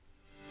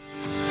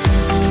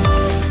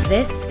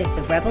This is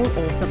the Rebel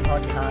Author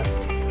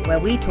Podcast, where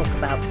we talk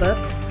about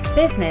books,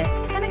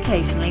 business, and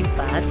occasionally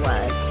bad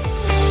words.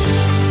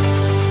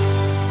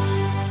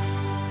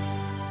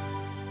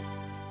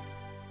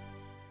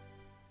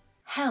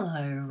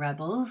 Hello,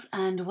 Rebels,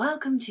 and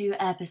welcome to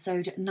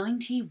episode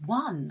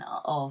 91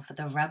 of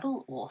the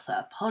Rebel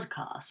Author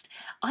Podcast.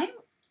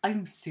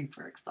 I'm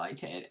super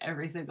excited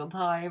every single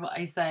time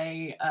I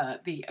say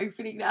the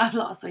opening now.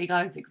 Last week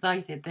I was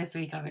excited, this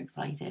week I'm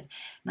excited.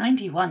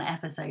 91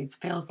 episodes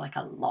feels like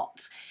a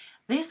lot.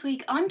 This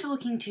week I'm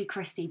talking to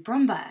Kristy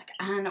Bromberg,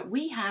 and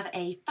we have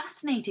a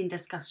fascinating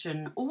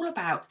discussion all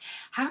about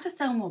how to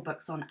sell more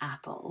books on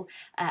Apple,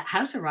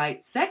 how to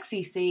write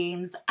sexy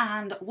scenes,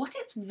 and what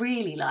it's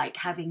really like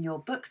having your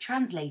book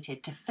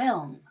translated to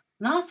film.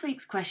 Last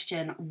week's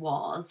question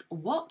was,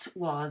 what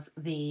was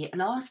the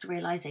last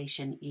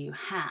realisation you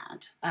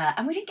had?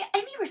 And we didn't get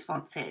any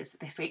responses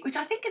this week, which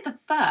I think is a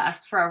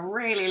first for a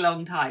really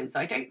long time. So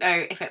I don't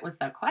know if it was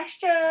the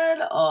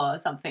question or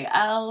something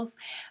else.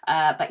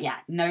 But yeah,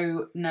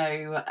 no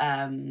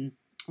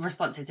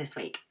responses this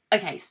week.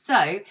 Okay,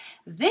 so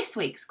this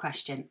week's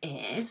question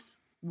is,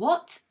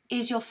 what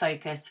is your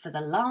focus for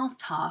the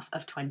last half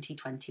of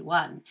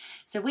 2021?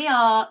 So we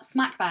are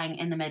smack bang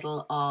in the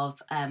middle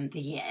of the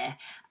year,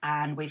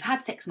 and we've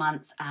had 6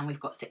 months and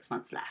we've got 6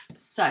 months left.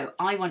 So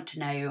I want to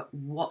know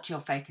what your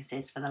focus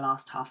is for the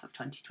last half of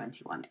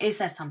 2021. Is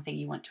there something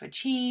you want to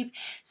achieve?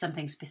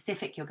 Something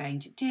specific you're going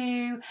to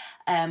do?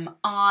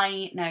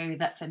 I know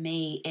that for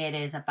me it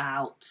is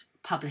about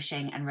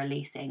publishing and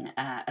releasing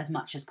as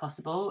much as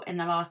possible in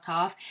the last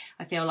half.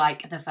 I feel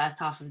like the first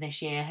half of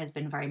this year has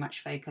been very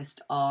much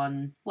focused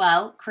on,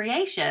 well,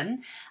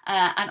 creation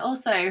and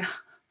also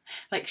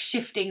like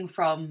shifting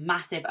from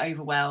massive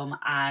overwhelm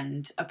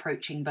and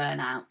approaching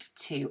burnout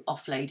to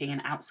offloading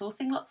and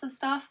outsourcing lots of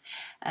stuff.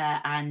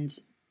 And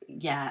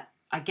yeah,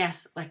 I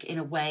guess like in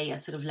a way a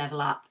sort of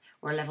level up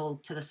or a level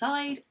to the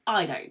side,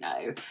 I don't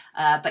know.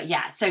 But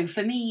yeah, so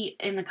for me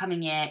in the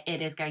coming year,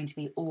 it is going to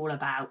be all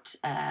about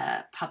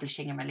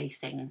publishing and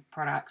releasing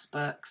products,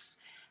 books,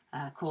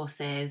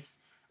 courses,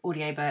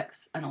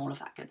 audiobooks, and all of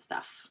that good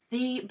stuff.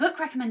 The book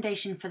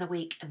recommendation for the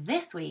week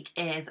this week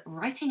is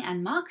Writing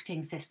and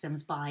Marketing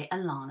Systems by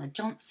Alana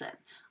Johnson.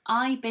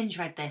 I binge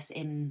read this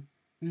in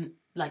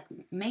like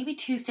maybe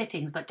 2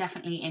 sittings, but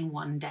definitely in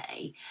one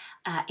day.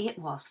 It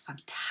was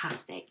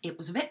fantastic. It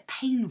was a bit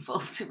painful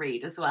to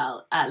read as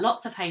well.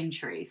 Lots of home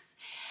truths.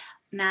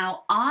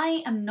 Now,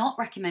 I am not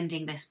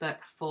recommending this book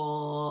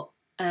for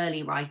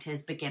early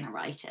writers, beginner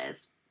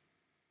writers.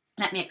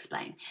 Let me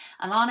explain.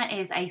 Alana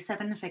is a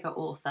 7-figure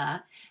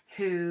author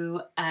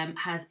who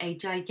has a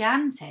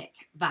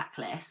gigantic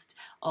backlist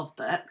of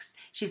books.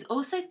 She's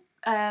also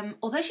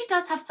although she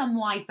does have some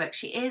wide books,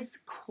 she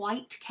is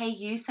quite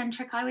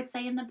KU-centric, I would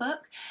say, in the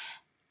book.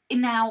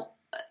 Now,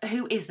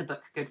 who is the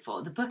book good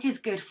for? The book is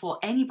good for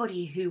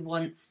anybody who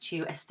wants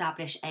to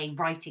establish a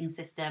writing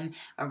system,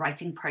 a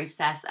writing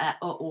process,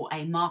 or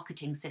a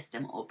marketing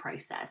system or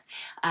process.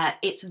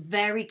 It's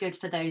very good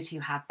for those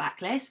who have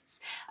backlists,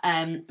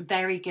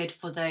 very good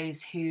for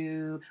those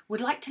who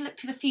would like to look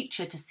to the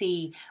future to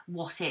see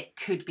what it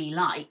could be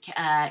like,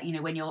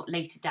 when you're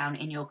later down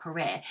in your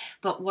career.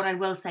 But what I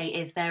will say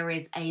is there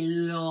is a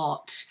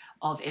lot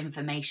of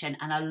information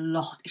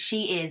and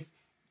she is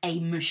a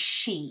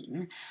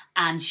machine,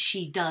 and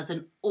she does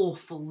an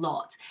awful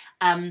lot.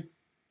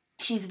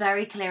 She's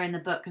very clear in the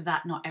book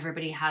that not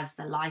everybody has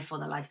the life or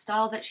the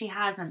lifestyle that she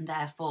has, and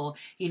therefore,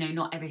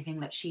 not everything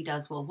that she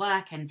does will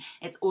work, and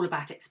it's all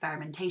about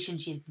experimentation.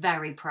 She's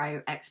very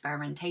pro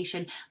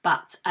experimentation,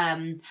 but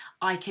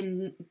I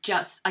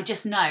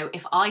just know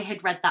if I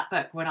had read that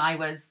book when I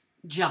was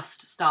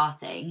just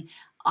starting,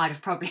 I'd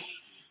have probably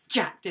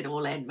jacked it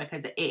all in,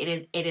 because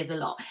it is a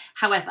lot.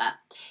 However,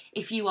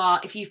 if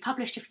you've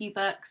published a few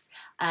books,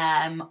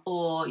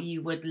 or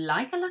you would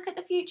like a look at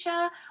the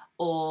future,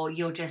 or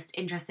you're just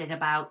interested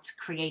about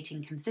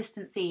creating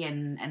consistency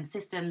and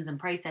systems and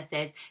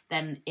processes,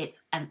 then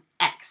it's an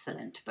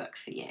excellent book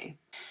for you.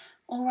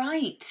 All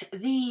right,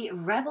 the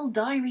Rebel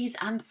Diaries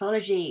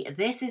anthology.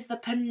 This is the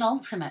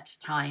penultimate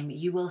time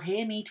you will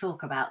hear me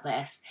talk about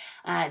this.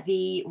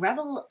 The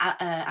Rebel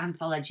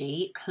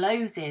anthology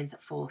closes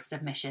for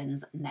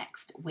submissions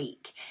next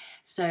week.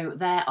 So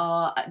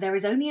there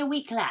is only a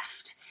week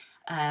left.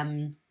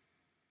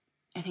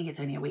 I think it's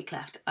only a week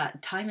left.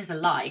 Time is a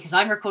lie, because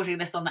I'm recording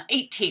this on the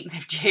 18th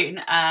of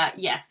June.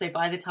 Yes, so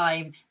by the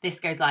time this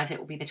goes live, it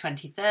will be the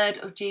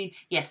 23rd of June.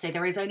 Yes, so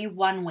there is only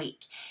 1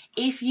 week.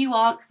 If you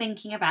are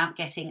thinking about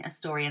getting a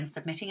story and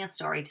submitting a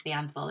story to the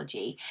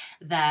anthology,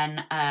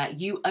 then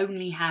you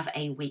only have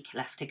a week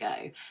left to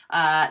go.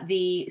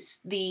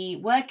 The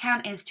word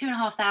count is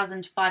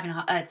 2,500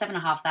 to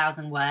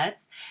 7,500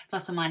 words,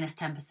 plus or minus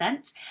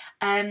 10%.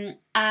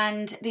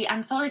 And the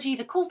anthology,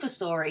 the call for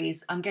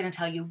stories, I'm going to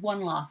tell you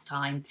one last time,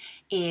 time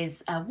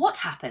is what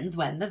happens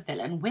when the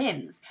villain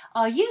wins.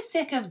 Are you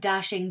sick of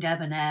dashing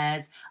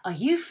debonaires? Are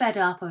you fed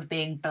up of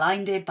being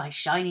blinded by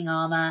shining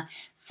armour?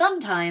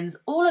 Sometimes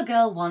all a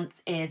girl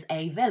wants is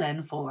a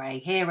villain for a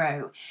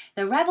hero.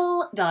 The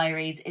Rebel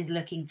Diaries is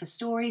looking for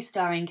stories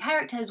starring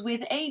characters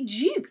with a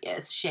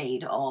dubious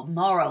shade of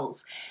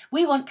morals.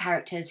 We want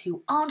characters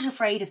who aren't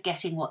afraid of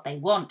getting what they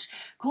want,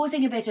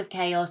 causing a bit of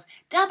chaos,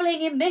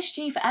 dabbling in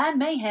mischief and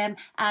mayhem,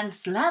 and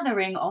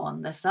slathering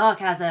on the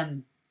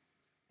sarcasm.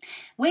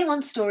 We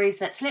want stories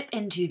that slip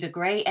into the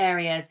grey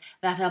areas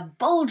that are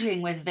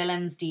bulging with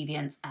villains,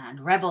 deviants and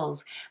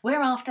rebels.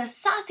 We're after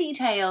sassy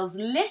tales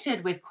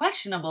littered with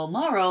questionable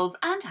morals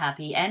and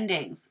happy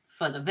endings.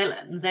 For the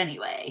villains,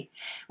 anyway.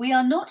 We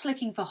are not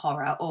looking for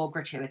horror or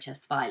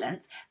gratuitous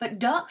violence, but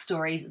dark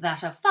stories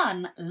that are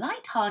fun,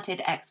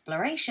 light-hearted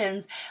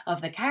explorations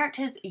of the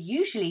characters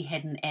usually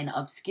hidden in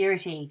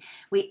obscurity.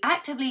 We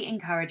actively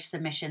encourage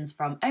submissions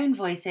from own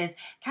voices,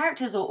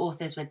 characters or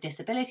authors with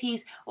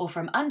disabilities, or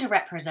from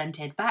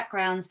underrepresented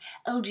backgrounds,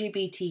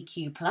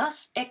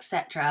 LGBTQ+,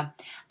 etc.,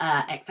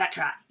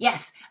 etc.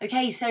 Yes,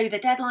 okay, so the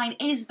deadline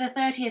is the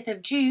 30th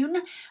of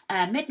June,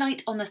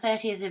 midnight on the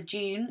 30th of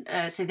June,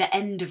 so the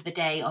end of the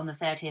day on the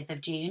 30th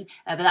of June,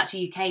 but that's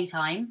UK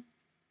time.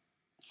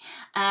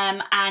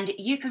 And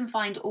you can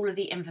find all of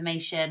the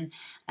information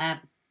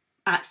at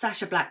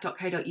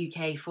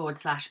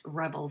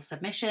sashablack.co.uk/rebel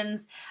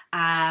submissions,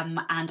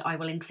 and I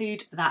will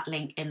include that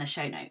link in the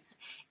show notes.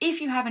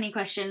 If you have any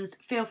questions,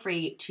 feel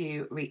free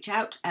to reach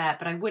out,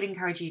 but I would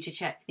encourage you to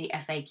check the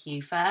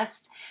FAQ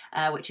first,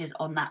 which is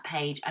on that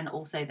page, and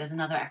also there's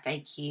another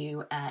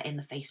FAQ in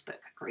the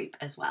Facebook group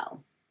as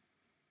well.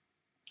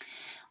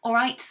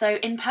 Alright, so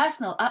in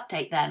personal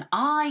update then,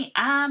 I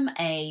am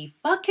a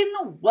fucking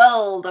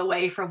world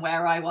away from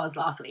where I was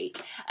last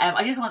week.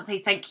 I just want to say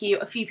thank you.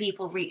 A few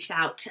people reached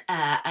out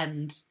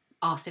and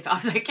asked if I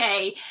was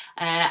okay,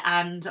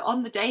 and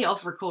on the day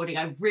of recording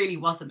I really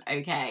wasn't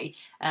okay,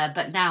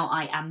 but now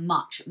I am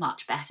much,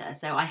 much better.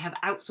 So I have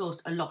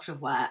outsourced a lot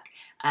of work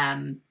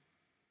to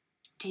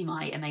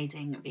my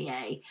amazing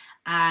VA,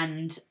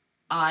 and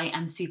I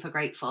am super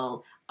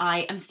grateful. I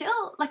am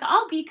still,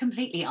 I'll be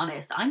completely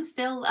honest, I'm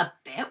still a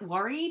bit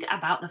worried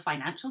about the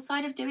financial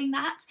side of doing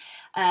that.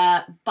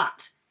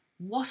 But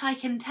what I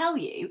can tell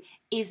you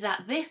is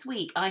that this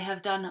week I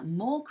have done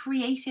more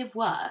creative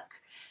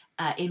work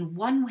in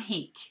 1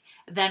 week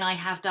than I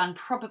have done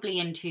probably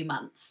in 2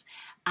 months.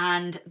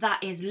 And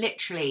that is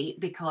literally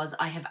because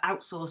I have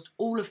outsourced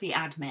all of the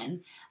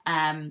admin,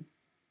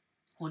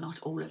 well,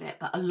 not all of it,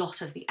 but a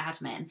lot of the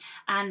admin.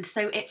 And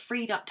so it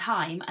freed up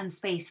time and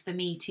space for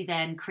me to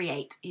then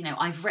create. You know,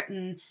 I've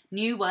written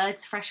new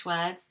words, fresh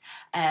words.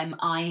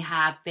 I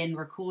have been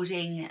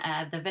recording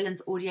the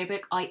Villains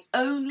audiobook. I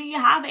only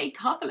have a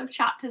couple of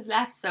chapters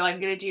left, so I'm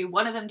going to do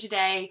one of them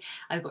today.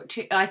 I've got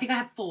 2, I think I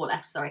have 4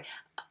 left, sorry.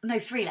 No,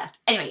 3 left.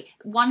 Anyway,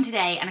 1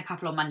 today and a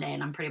couple on Monday,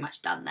 and I'm pretty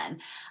much done then.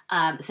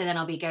 So then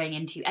I'll be going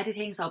into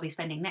editing, so I'll be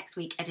spending next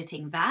week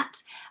editing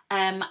that.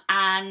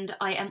 And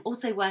I am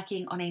also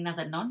working on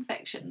another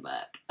non-fiction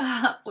book,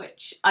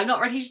 which I'm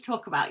not ready to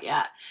talk about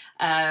yet.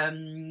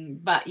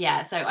 But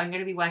yeah, so I'm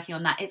going to be working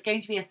on that. It's going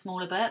to be a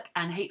smaller book,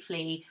 and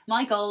hopefully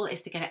my goal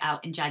is to get it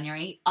out in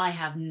January. I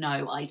have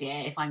no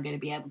idea if I'm going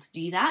to be able to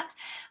do that.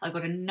 I've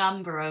got a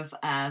number of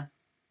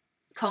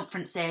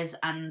conferences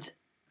and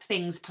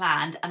things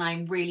planned, and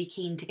I'm really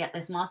keen to get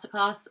this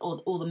masterclass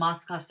or the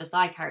masterclass for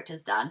side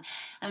characters done.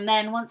 And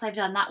then once I've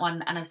done that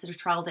one and I've sort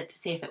of trialled it to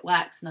see if it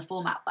works and the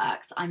format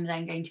works, I'm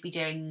then going to be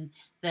doing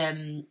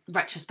them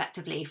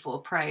retrospectively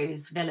for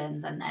pros,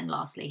 villains, and then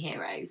lastly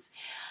heroes.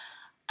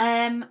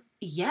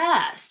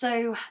 Yeah,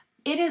 so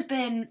it has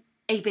been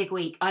a big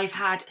week. I've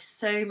had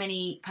so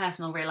many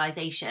personal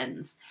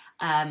realizations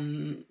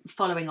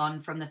following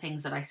on from the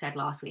things that I said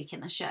last week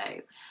in the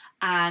show,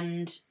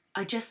 and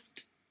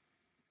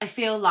I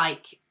feel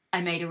like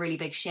I made a really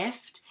big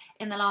shift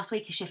in the last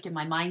week, a shift in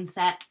my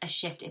mindset, a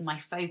shift in my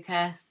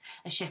focus,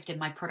 a shift in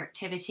my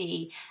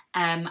productivity.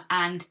 And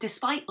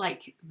despite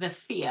the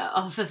fear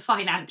of the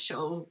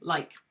financial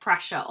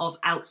pressure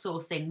of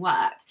outsourcing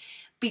work,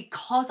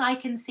 because I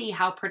can see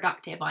how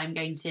productive I'm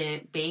going to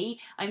be,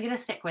 I'm going to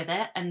stick with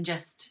it and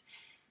just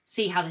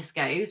see how this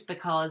goes,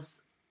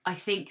 because I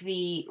think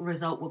the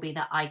result will be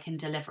that I can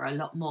deliver a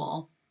lot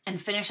more and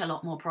finish a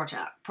lot more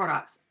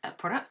projects.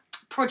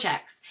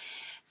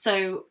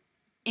 So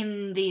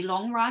in the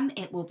long run,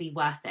 it will be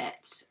worth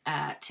it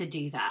to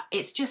do that.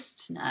 It's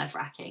just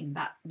nerve-wracking,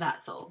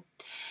 that's all.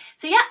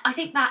 So yeah, I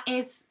think that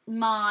is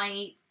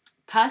my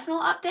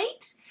personal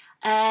update.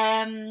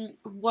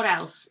 What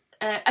else?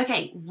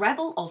 Okay,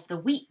 Rebel of the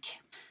Week.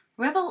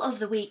 Rebel of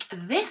the Week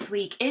this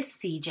week is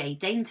CJ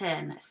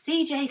Dainton.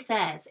 CJ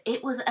says,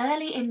 "It was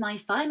early in my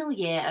final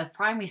year of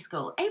primary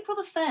school, April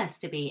the 1st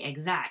to be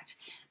exact.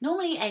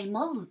 Normally a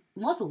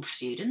model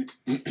student,"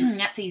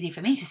 that's easy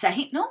for me to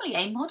say, normally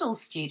a model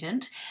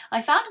student,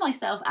 I found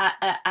myself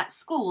at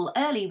school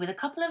early with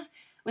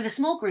a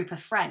small group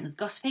of friends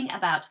gossiping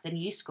about the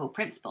new school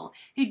principal,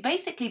 who'd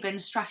basically been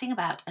strutting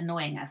about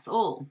annoying us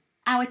all.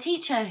 Our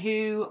teacher,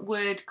 who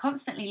would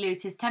constantly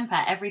lose his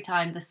temper every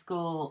time the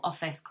school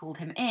office called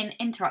him in,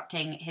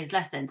 interrupting his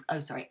lessons.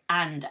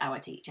 And our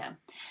teacher.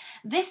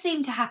 This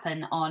seemed to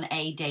happen on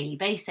a daily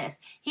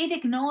basis. He'd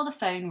ignore the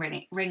phone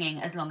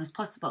ringing as long as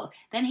possible.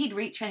 Then he'd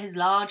reach for his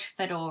large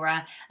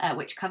fedora,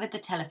 which covered the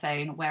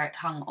telephone where it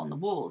hung on the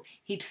wall.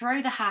 He'd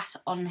throw the hat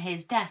on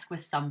his desk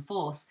with some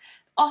force,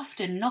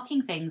 often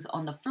knocking things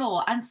on the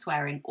floor and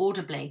swearing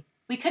audibly.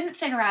 We couldn't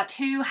figure out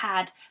who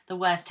had the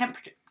worst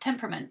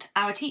temperament,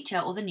 our teacher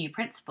or the new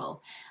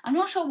principal. I'm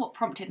not sure what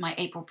prompted my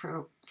April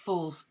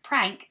Fool's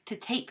prank to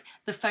tape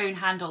the phone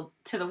handle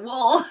to the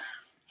wall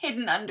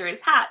hidden under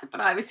his hat,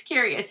 but I was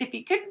curious if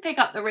he couldn't pick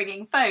up the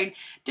ringing phone,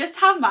 just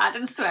how mad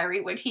and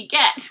sweary would he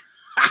get?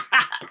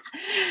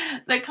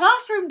 The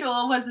classroom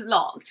door was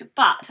locked,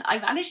 but I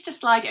managed to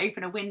slide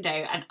open a window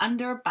and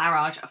under a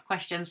barrage of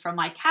questions from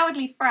my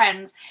cowardly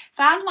friends,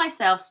 found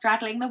myself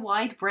straddling the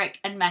wide brick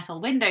and metal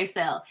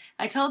windowsill.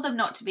 I told them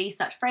not to be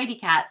such fraidy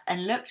cats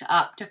and looked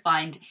up to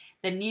find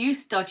the new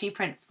stodgy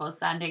principal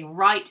standing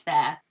right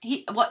there,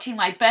 watching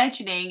my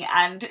burgeoning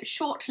and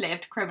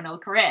short-lived criminal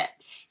career.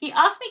 He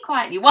asked me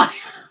quietly why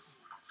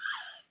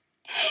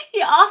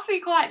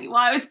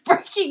I was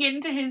breaking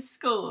into his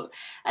school.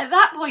 At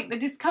that point, the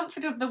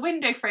discomfort of the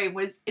window frame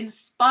was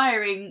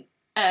inspiring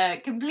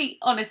complete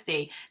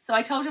honesty. So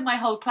I told him my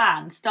whole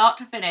plan, start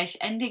to finish,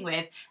 ending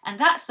with, "And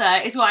that, sir,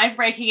 is why I'm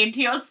breaking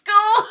into your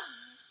school."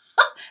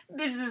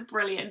 This is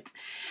brilliant.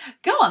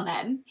 "Go on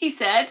then," he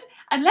said,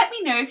 "and let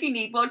me know if you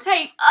need more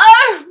tape."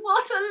 Oh,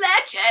 what a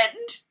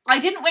legend! I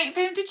didn't wait for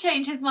him to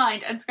change his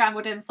mind and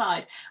scrambled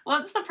inside.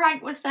 Once the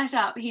prank was set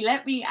up, he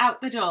let me out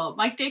the door,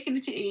 my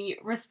dignity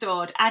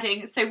restored,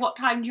 adding, "So what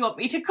time do you want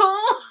me to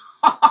call?"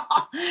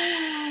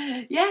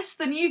 Yes,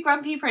 the new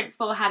grumpy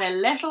principal had a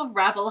little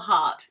rebel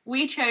heart.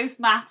 We chose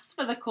maths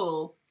for the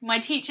call. My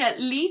teacher's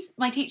least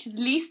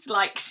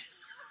liked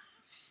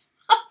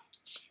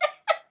subject.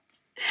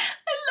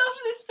 I love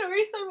this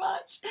story so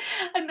much.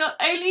 And not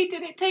only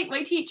did it take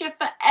my teacher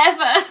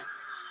forever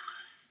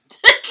to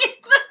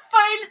get the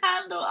phone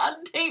handle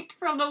untaped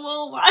from the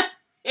wall when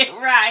it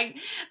rang,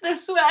 the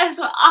swears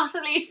were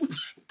utterly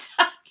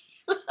spectacular.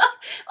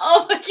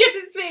 Oh my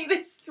goodness me,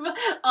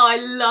 I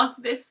love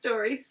this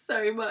story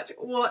so much.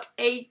 What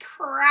a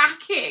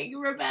cracking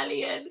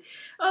rebellion.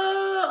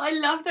 Oh, I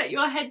love that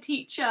your head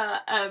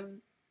teacher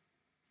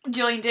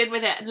joined in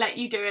with it and let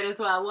you do it as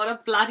well. What a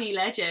bloody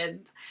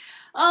legend.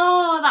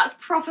 Oh, that's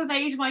proper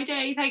made my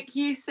day. Thank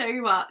you so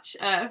much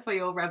for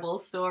your rebel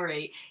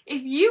story.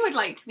 If you would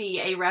like to be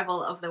a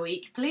rebel of the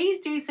week,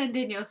 please do send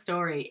in your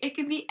story. It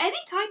can be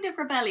any kind of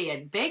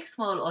rebellion, big,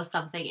 small, or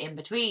something in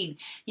between.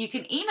 You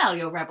can email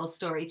your rebel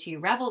story to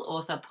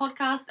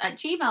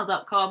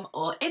rebelauthorpodcast@gmail.com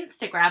or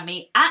Instagram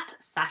me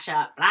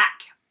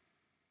 @SashaBlack.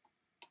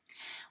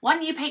 One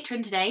new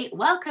patron today.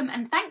 Welcome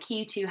and thank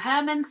you to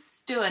Herman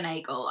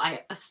Stoernagel.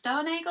 I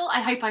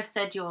hope I've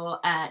said your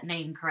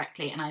name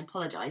correctly, and I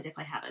apologise if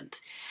I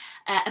haven't.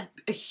 A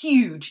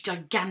huge,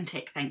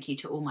 gigantic thank you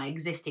to all my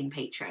existing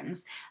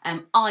patrons.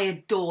 I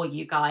adore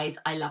you guys.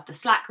 I love the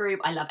Slack group.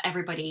 I love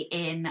everybody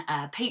in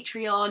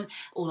Patreon,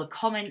 all the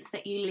comments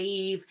that you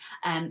leave,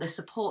 the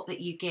support that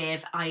you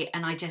give.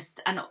 And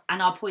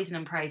our Poison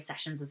and Prose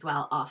sessions as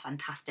well are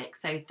fantastic.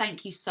 So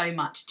thank you so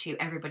much to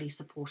everybody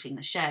supporting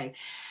the show.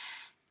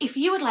 If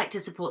you would like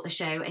to support the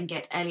show and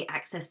get early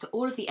access to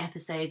all of the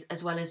episodes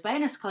as well as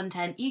bonus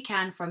content, you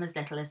can from as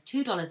little as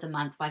 $2 a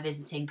month by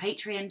visiting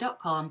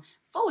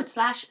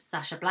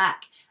patreon.com/Sasha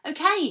Black.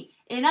 Okay,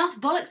 enough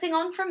bollocksing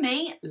on from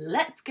me.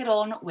 Let's get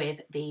on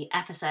with the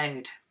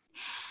episode.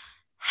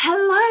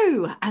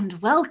 Hello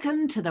and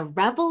welcome to the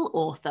Rebel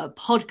Author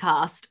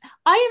Podcast.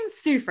 I am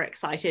super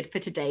excited for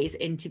today's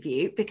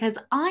interview because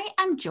I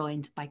am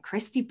joined by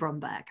Kristy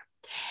Bromberg.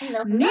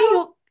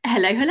 Hello.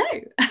 Hello.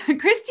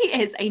 Kristy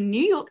is a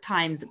New York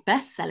Times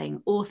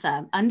best-selling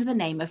author under the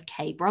name of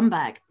K.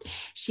 Bromberg.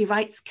 She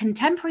writes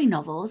contemporary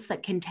novels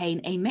that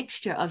contain a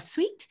mixture of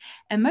sweet,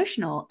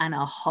 emotional, and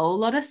a whole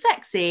lot of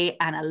sexy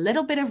and a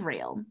little bit of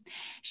real.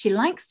 She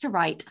likes to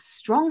write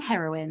strong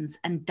heroines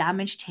and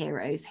damaged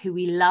heroes who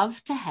we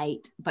love to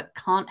hate but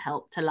can't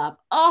help to love.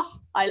 Oh,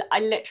 I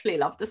literally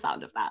love the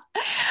sound of that.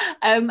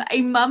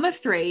 A mum of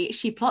three,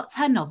 she plots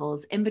her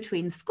novels in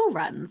between school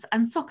runs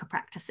and soccer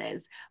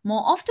practices,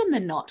 more often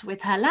than not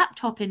with her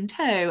laptop in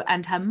tow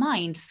and her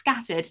mind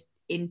scattered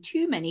in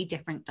too many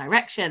different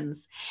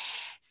directions.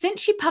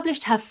 Since she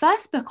published her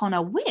first book on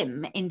a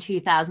whim in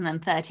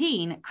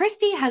 2013,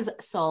 Kristy has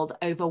sold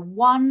over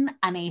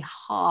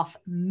 1.5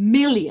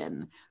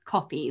 million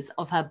copies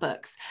of her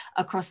books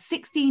across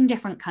 16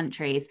 different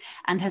countries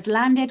and has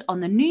landed on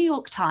the New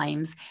York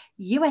Times,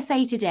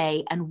 USA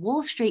Today, and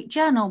Wall Street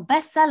Journal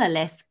bestseller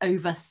lists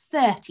over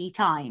 30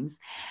 times.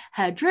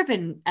 Her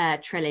Driven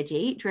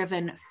trilogy,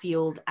 Driven,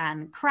 Fueled,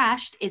 and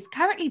Crashed, is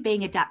currently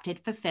being adapted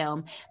for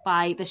film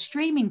by the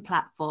streaming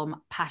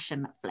platform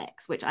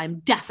Passionflix, which I'm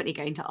definitely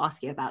going to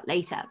ask you about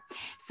later.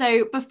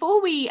 So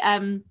before we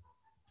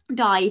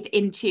dive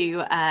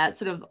into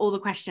sort of all the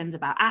questions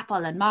about Apple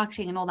and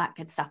marketing and all that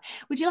good stuff,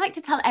 would you like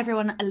to tell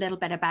everyone a little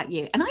bit about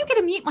you? And I'm going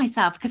to mute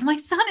myself because my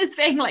son is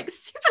being like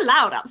super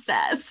loud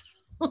upstairs.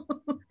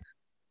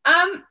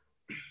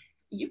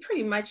 You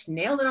pretty much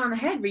nailed it on the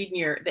head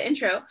reading the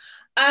intro.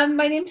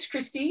 My name's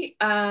Kristy.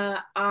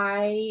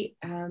 I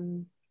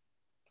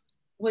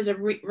was a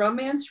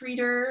romance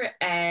reader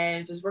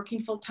and was working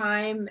full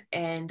time,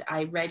 and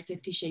I read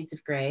 50 Shades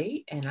of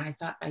Grey, and I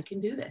thought I can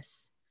do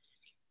this.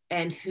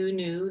 And who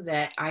knew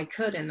that I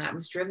could? And that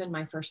was Driven,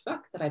 my first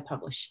book that I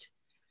published.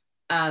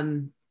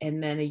 And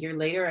then a year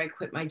later, I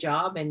quit my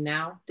job, and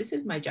now this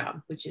is my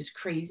job, which is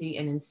crazy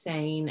and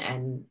insane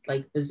and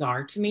like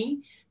bizarre to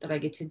me that I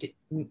get to do,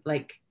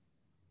 like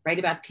write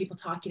about people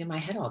talking in my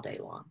head all day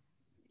long.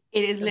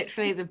 It is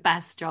literally the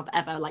best job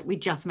ever. Like, we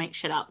just make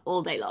shit up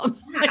all day long.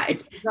 Yeah,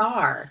 it's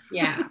bizarre.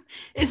 Yeah.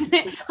 Isn't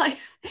it? Like,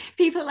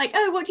 people are like,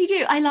 oh, what do you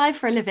do? I lie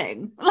for a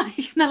living.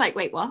 Like, they're like,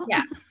 wait, what?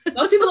 Yeah.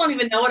 Most people don't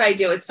even know what I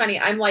do. It's funny.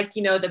 I'm like,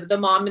 the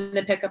mom in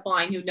the pickup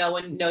line who no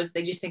one knows.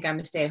 They just think I'm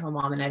a stay-at-home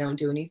mom and I don't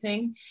do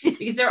anything.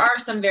 Because there are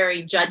some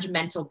very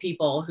judgmental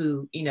people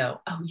who,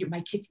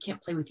 my kids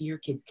can't play with your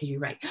kids because you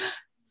write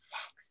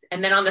sex.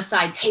 And then on the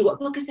side, hey, what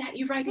book is that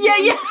you write?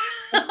 Yeah.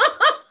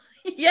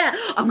 Yeah.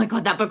 Oh my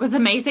God, that book was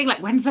amazing. Like,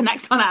 when's the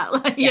next one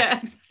out? Like,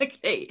 yeah,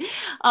 exactly.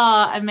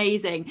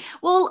 Amazing.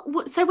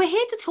 Well, so we're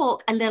here to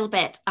talk a little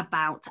bit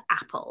about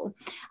Apple.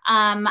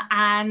 And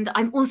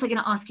I'm also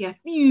going to ask you a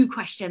few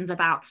questions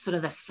about sort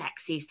of the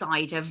sexy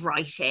side of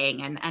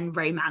writing and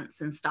romance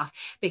and stuff,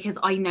 because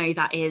I know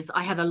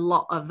I have a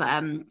lot of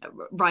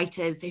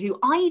writers who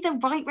either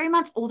write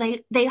romance or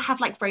they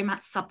have like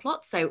romance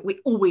subplots. So we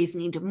always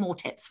need more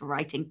tips for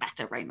writing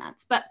better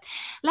romance. But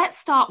let's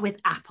start with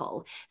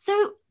Apple.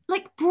 So,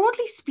 like,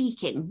 broadly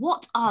speaking,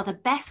 what are the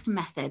best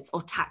methods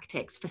or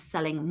tactics for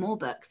selling more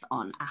books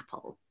on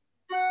Apple?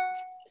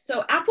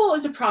 So Apple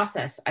is a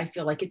process. I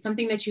feel like it's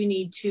something that you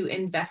need to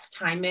invest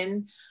time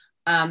in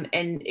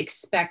and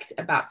expect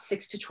about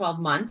 6 to 12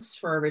 months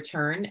for a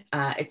return.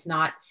 It's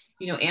not,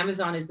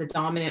 Amazon is the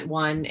dominant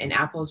one and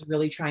Apple's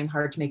really trying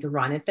hard to make a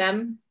run at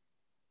them.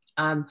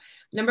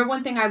 Number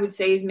one thing I would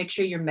say is make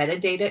sure your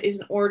metadata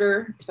is in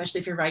order,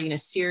 especially if you're writing a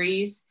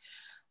series.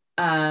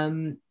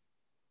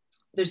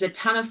 There's a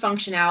ton of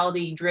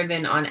functionality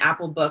driven on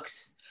Apple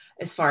Books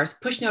as far as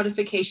push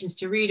notifications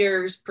to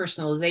readers,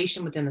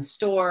 personalization within the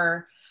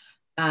store,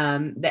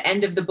 the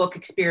end of the book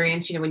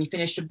experience, when you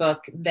finish a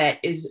book that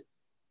is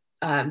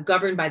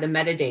governed by the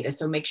metadata.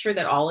 So make sure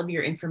that all of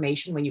your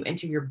information when you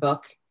enter your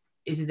book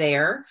is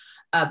there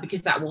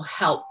because that will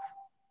help,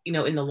 in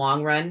the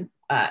long run.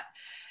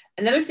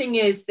 Another thing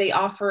is they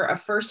offer a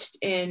first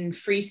in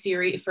free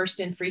series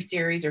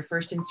or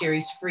first in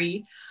series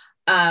free.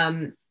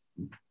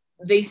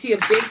 They see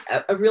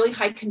a really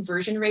high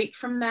conversion rate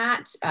from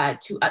that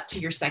to up to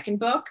your second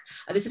book.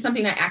 This is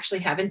something I actually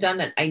haven't done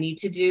that I need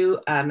to do.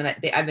 And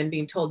I've been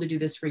being told to do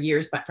this for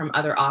years, but from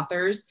other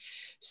authors.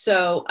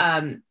 So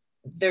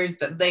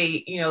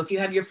if you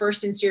have your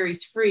first in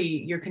series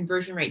free, your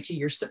conversion rate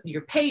to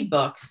your paid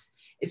books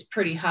is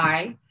pretty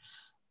high.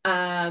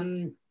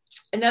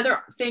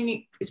 Another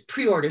thing is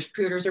pre-orders.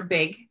 Pre-orders are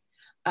big.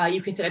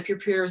 You can set up your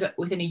pre-orders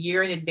within a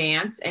year in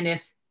advance. And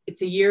if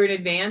it's a year in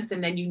advance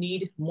and then you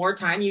need more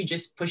time, you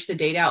just push the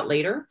date out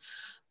later.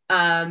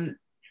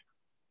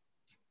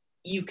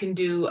 You can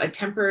do a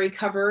temporary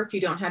cover if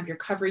you don't have your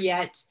cover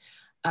yet.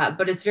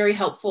 But it's very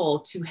helpful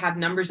to have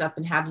numbers up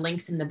and have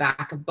links in the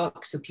back of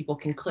books so people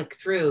can click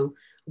through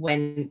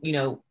when,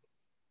 when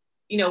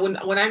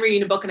I'm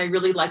reading a book and I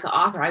really like an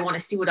author, I want to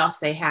see what else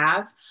they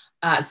have.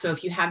 So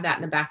if you have that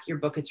in the back of your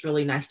book, it's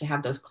really nice to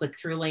have those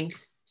click-through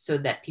links so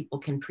that people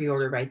can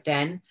pre-order right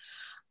then.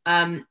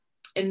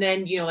 And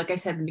then, like I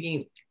said in the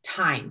beginning,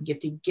 time. You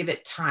have to give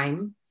it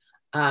time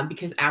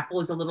because Apple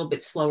is a little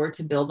bit slower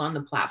to build on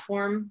the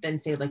platform than,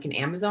 say, like an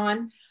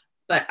Amazon.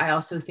 But I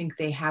also think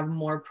they have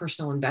more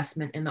personal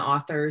investment in the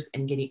authors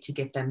and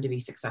get them to be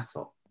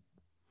successful.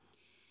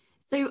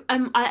 So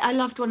I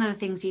loved one of the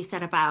things you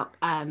said about,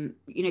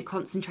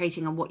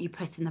 concentrating on what you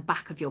put in the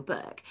back of your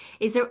book.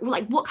 Is there,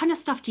 like, what kind of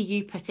stuff do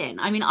you put in?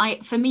 I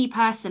mean, for me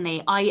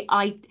personally,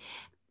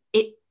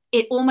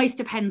 it almost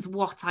depends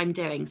what I'm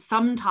doing.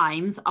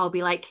 Sometimes I'll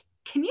be like,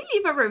 can you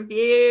leave a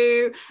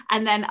review?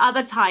 And then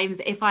other times,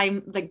 if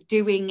I'm like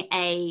doing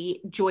a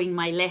join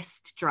my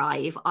list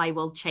drive, I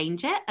will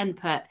change it and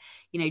put,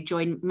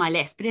 join my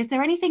list. But is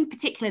there anything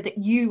particular that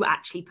you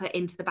actually put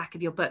into the back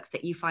of your books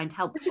that you find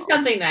helpful? This is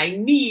something that I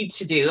need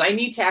to do. I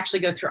need to actually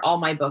go through all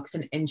my books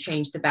and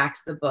change the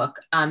backs of the book.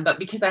 But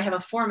because I have a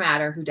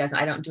formatter who doesn't,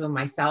 I don't do them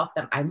myself,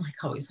 that I'm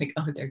like always like,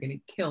 oh, they're going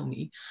to kill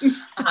me.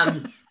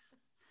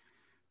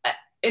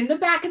 In the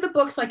back of the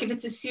books, like if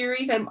it's a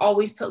series, I'm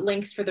always put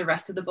links for the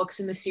rest of the books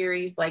in the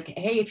series. Like,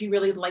 hey, if you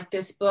really like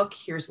this book,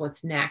 here's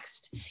what's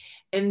next.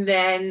 And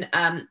then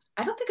I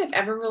don't think I've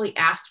ever really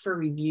asked for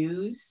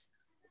reviews,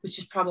 which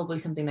is probably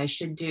something I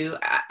should do.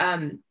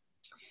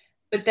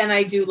 But then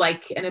I do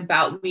like an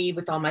about me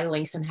with all my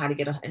links on how to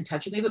get in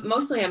touch with me. But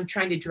mostly I'm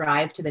trying to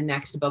drive to the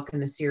next book in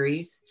the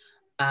series.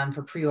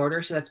 for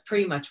pre-order. So that's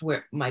pretty much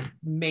where my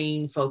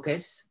main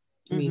focus.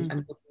 I mean,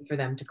 I'm looking for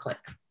them to click.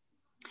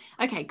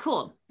 Okay,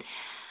 cool.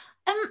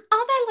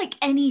 Are there like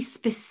any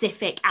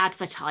specific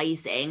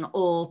advertising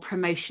or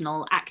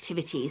promotional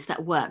activities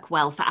that work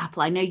well for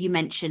Apple? I know you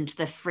mentioned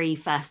the free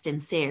first in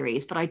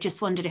series, but I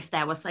just wondered if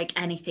there was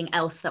like anything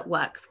else that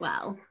works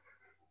well.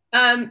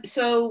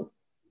 So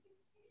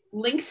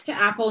links to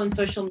Apple and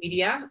social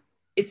media.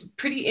 It's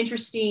pretty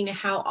interesting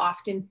how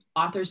often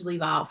authors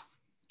leave off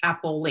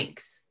Apple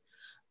links.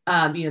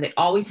 They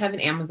always have an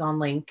Amazon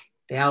link.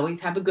 They always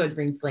have a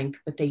Goodreads link,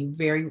 but they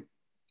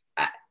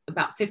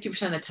about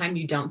 50% of the time,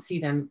 you don't see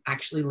them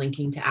actually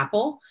linking to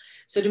Apple.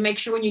 So to make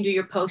sure when you do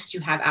your posts,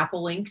 you have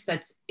Apple links,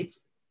 it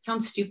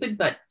sounds stupid,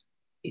 but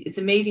it's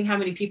amazing how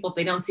many people, if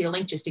they don't see a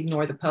link, just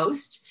ignore the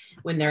post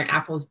when they're an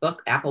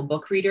Apple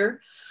book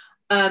reader.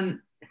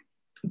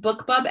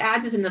 BookBub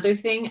ads is another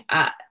thing.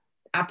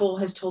 Apple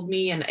has told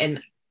me,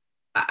 and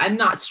I'm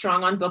not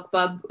strong on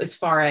BookBub as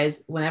far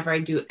as whenever I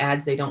do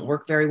ads, they don't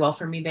work very well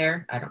for me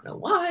there. I don't know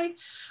why.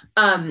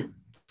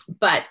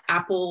 But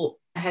Apple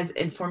has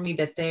informed me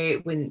that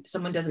when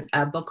someone does a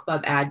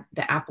BookBub ad,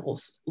 the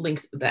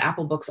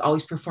Apple books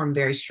always perform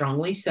very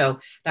strongly. So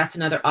that's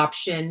another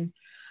option.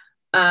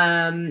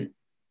 Targeting,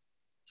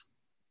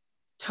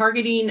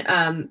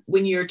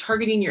 when you're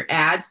targeting your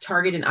ads,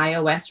 target an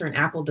iOS or an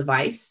Apple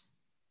device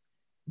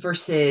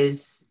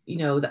versus,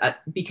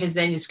 because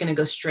then it's going to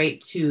go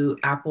straight to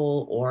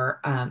Apple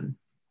or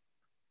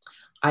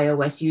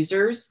iOS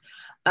users.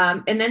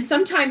 And then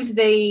sometimes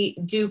they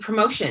do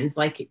promotions,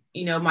 like,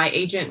 my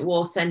agent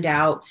will send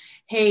out,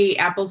 hey,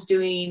 Apple's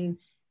doing,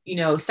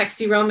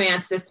 sexy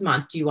romance this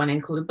month. Do you want to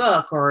include a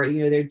book? Or,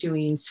 they're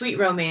doing sweet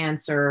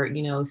romance or,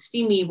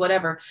 steamy,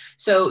 whatever.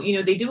 So,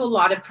 they do a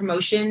lot of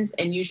promotions,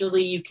 and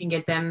usually you can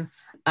get them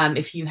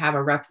if you have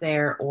a rep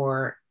there,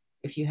 or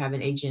if you have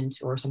an agent,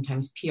 or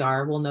sometimes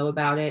PR will know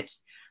about it.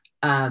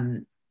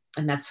 And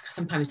that's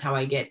sometimes how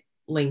I get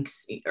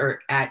links or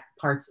at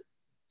parts.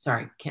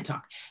 Sorry, can't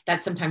talk.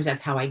 That's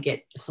how I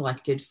get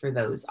selected for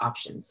those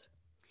options.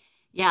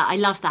 Yeah, I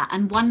love that.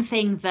 And one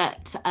thing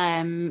that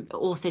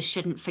authors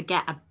shouldn't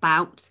forget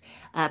about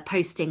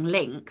posting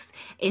links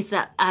is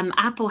that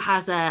Apple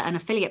has an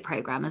affiliate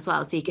program as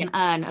well. So you can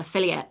earn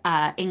affiliate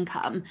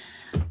income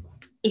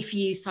if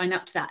you sign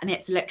up to that. And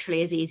it's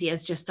literally as easy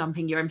as just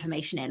dumping your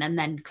information in and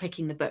then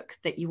clicking the book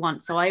that you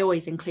want. So I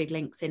always include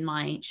links in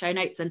my show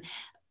notes. And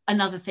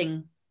another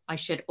thing I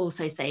should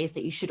also say is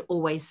that you should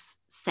always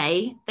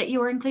say that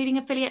you're including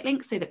affiliate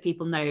links so that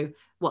people know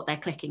what they're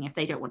clicking. If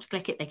they don't want to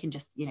click it, they can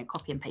just,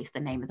 copy and paste the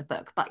name of the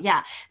book. But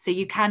yeah, so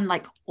you can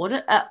like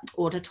order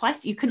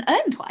twice, you can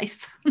earn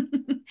twice.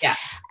 Yeah.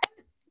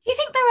 Do you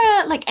think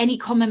there are like any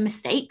common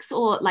mistakes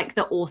or like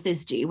the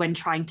authors do when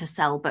trying to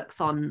sell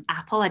books on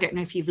Apple? I don't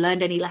know if you've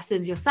learned any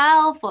lessons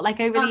yourself or like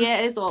over the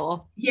years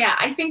or. Yeah,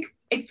 I think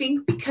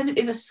because it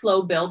is a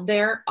slow build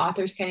there,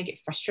 authors kind of get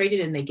frustrated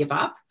and they give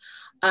up.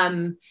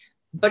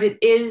 But it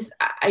is,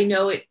 I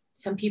know it,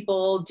 some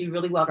people do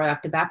really well right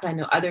off the bat, but I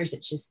know others,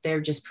 they're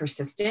just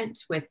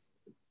persistent with,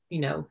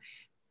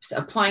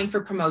 applying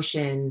for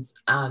promotions,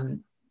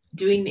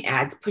 doing the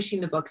ads, pushing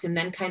the books, and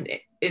then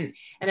and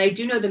I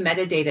do know the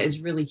metadata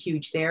is really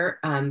huge there.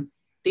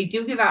 They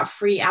do give out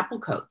free Apple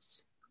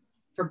codes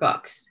for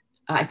books.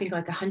 I think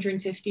like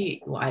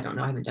 150, well, I don't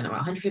know, I haven't done it well,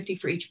 150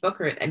 for each book,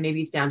 and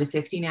maybe it's down to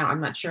 50 now,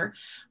 I'm not sure.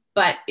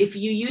 But if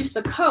you use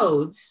the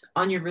codes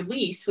on your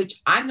release,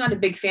 which I'm not a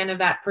big fan of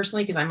that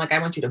personally, because I'm like, I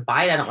want you to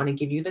buy it. I don't want to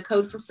give you the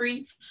code for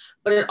free,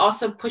 but it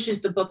also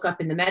pushes the book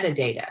up in the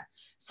metadata.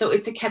 So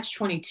it's a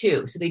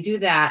catch-22. So they do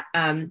that.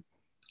 I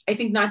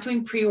think not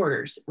doing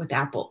pre-orders with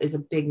Apple is a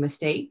big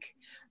mistake.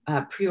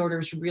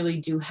 Pre-orders really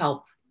do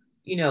help,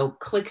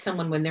 click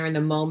someone when they're in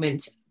the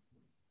moment,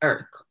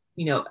 or,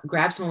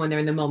 grab someone when they're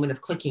in the moment of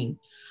clicking.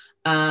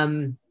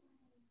 And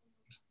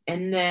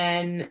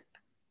then,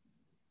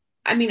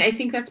 I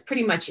think that's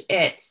pretty much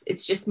it.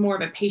 It's just more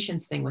of a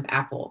patience thing with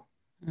Apple.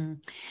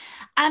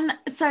 And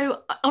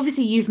so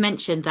obviously you've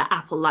mentioned that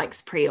Apple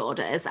likes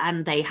pre-orders,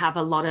 and they have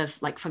a lot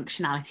of like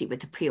functionality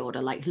with the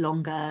pre-order, like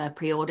longer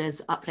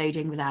pre-orders,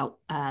 uploading without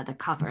the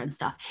cover and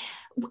stuff.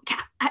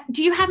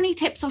 Do you have any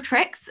tips or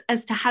tricks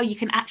as to how you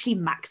can actually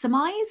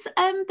maximize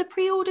the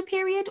pre-order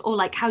period, or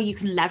like how you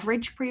can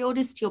leverage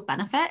pre-orders to your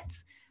benefit?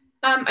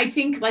 I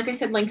think, like I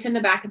said, links in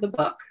the back of the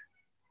book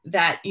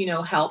that,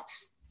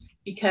 helps.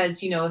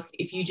 Because,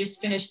 if you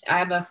just finished, I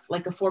have a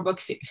 4-book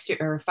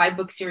or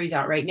 5-book series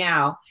out right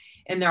now,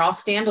 and they're all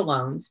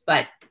standalones.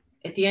 But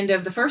at the end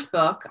of the first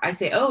book, I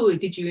say, oh,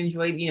 did you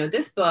enjoy,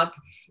 this book?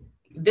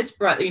 This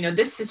brother,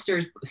 this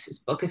sister's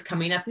book is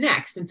coming up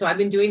next. And so I've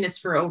been doing this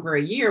for over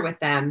a year with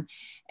them,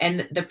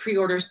 and the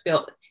pre-orders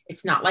built,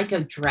 it's not like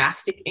a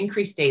drastic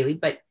increase daily,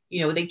 but,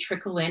 they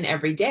trickle in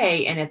every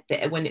day.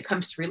 And when it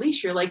comes to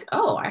release, you're like,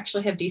 oh, I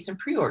actually have decent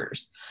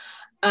pre-orders.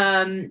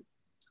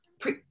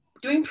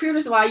 Doing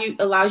pre-orders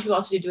allows you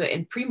also to do it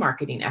in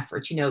pre-marketing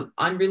efforts.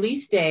 On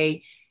release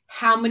day,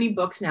 how many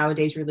books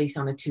nowadays release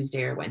on a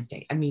Tuesday or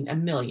Wednesday? A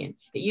million.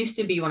 It used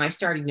to be when I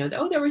started,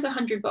 there was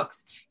 100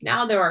 books.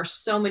 Now there are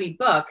so many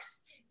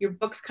books. your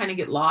books kind of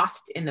get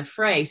lost in the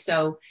fray.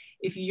 So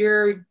if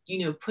you're,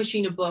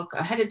 pushing a book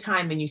ahead of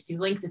time and you see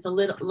links, it's a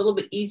little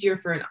bit easier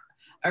for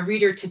a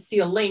reader to see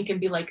a link and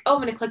be like, oh,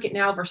 I'm going to click it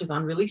now, versus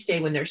on release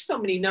day when there's so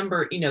many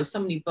so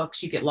many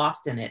books, you get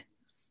lost in it.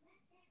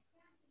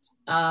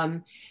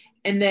 And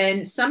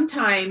then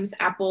sometimes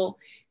Apple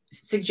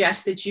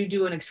suggests that you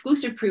do an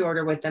exclusive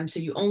pre-order with them. So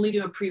you only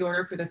do a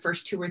pre-order for the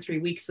first 2 or 3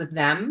 weeks with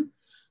them.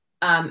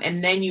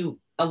 And then you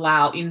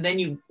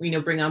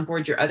bring on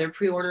board your other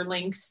pre-order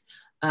links.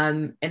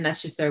 And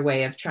that's just their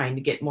way of trying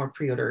to get more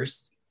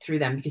pre-orders through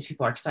them because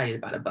people are excited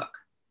about a book.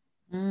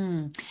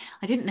 I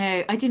didn't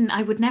know.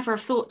 I would never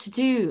have thought to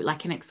do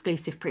like an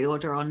exclusive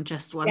pre-order on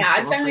just one. Yeah,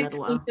 I've done an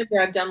exclusive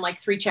where I've done like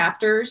 3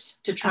 chapters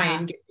to try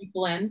and get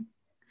people in.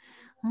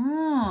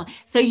 Oh,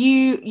 so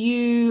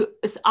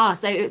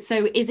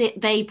so is it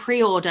they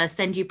pre-order,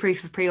 send you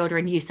proof of pre-order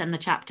and you send the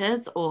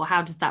chapters, or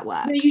how does that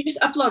work? No, you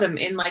just upload them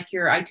in like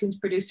your iTunes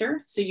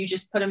producer. So you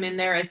just put them in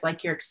there as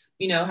like your,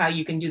 how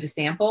you can do the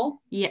sample.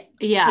 Yeah.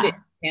 Put it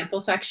in the sample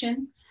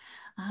section.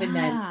 And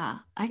then,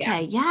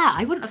 okay. Yeah.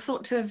 I wouldn't have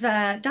thought to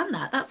have done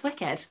that. That's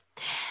wicked.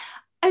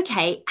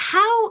 Okay,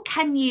 how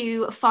can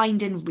you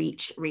find and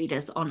reach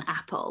readers on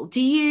Apple?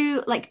 Do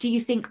you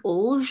think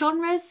all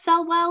genres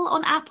sell well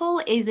on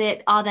Apple?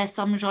 Are there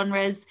some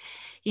genres,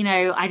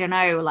 I don't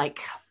know, like,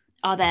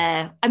 are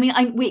there,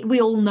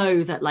 we all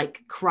know that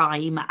like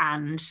crime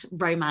and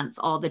romance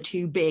are the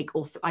two big,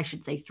 or I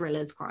should say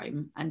thrillers,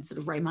 crime and sort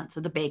of romance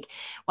are the big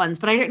ones,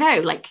 but I don't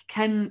know, like,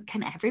 can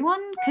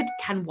everyone,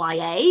 can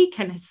YA,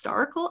 can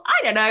historical,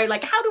 I don't know,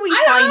 like, how do we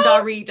find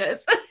our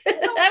readers?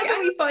 How do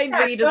we find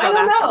readers on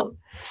Apple?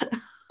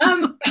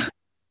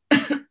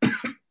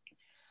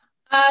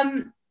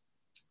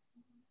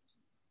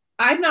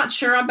 I'm not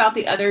sure about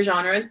the other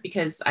genres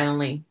because I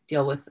only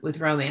deal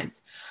with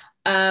romance.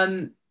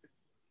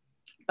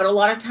 But a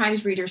lot of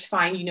times readers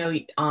find,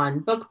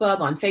 on BookBub,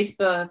 on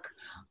Facebook,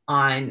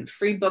 on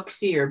Free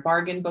Booksy or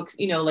Bargain Books,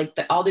 like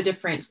all the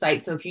different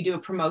sites. So if you do a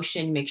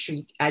promotion, make sure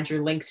you add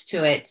your links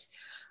to it.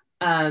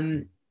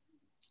 I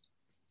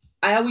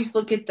always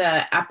look at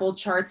the Apple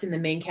charts in the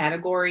main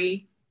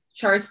category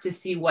charts to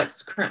see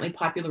what's currently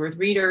popular with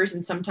readers.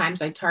 And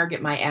sometimes I target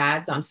my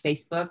ads on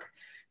Facebook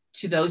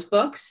to those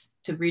books,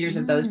 to readers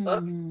of those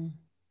books.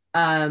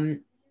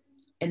 And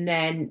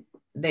then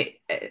they,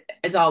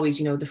 as always,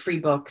 the free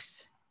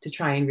books to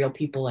try and reel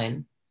people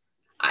in.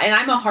 And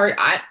I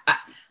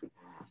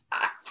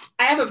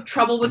have a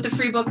trouble with the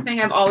free book thing.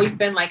 I've always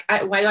been like,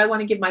 why do I want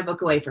to give my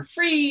book away for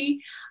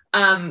free?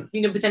 But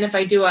then if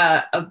I do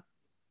a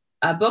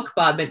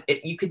BookBub,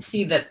 you could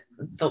see that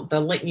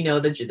the link,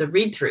 the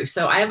read through.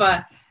 So I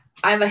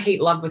have a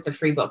hate love with the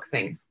free book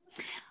thing.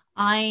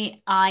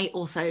 I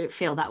also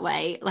feel that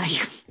way. Like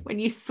when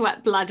you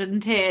sweat blood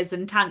and tears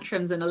and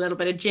tantrums and a little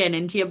bit of gin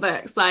into your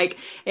books, like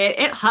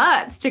it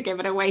hurts to give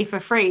it away for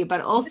free,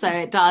 but also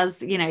it does,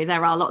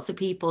 there are lots of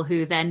people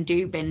who then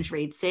do binge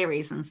read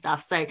series and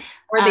stuff. So,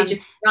 or they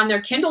just put on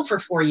their Kindle for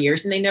 4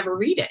 years and they never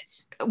read it.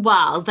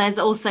 Well, there's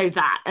also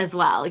that as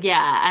well.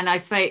 Yeah. And I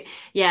suppose,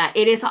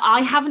 it is,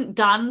 I haven't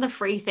done the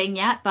free thing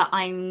yet, but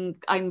I've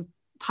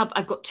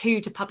got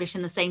 2 to publish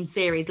in the same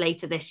series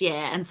later this year,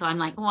 and so I'm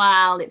like,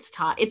 well, it's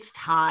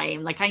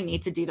time. Like I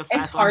need to do the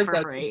first one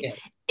for free.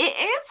 It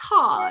is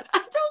hard. I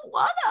don't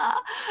wanna.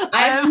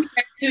 I have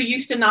friends who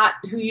used to not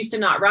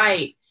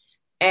write,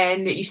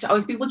 and it used to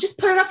always be, well, just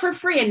put it up for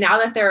free. And now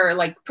that they're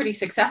like pretty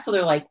successful,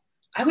 they're like,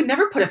 I would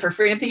never put it for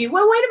free. And I'm thinking,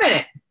 well, wait a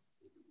minute.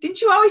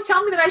 Didn't you always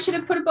tell me that I should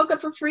have put a book up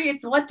for free?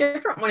 It's a lot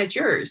different when it's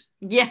yours.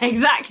 Yeah,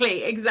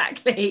 exactly.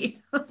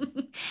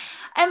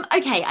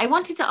 Okay, I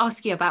wanted to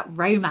ask you about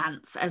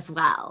romance as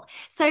well.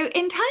 So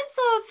in terms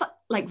of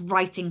like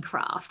writing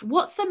craft,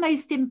 what's the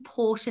most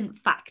important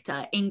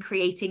factor in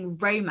creating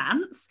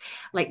romance,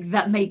 like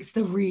that makes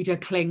the reader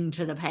cling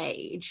to the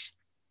page?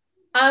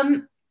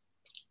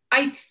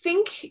 I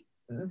think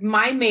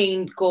my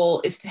main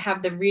goal is to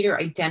have the reader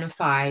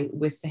identify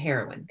with the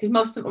heroine, because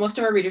most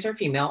of our readers are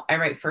female. I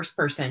write first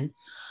person.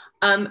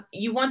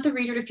 You want the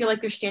reader to feel like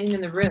they're standing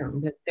in the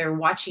room, that they're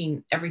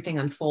watching everything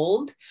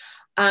unfold.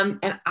 And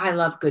I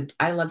love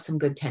some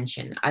good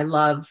tension. I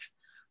like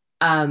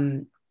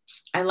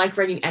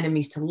writing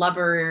enemies to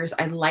lovers.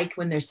 I like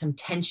when there's some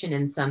tension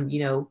and some,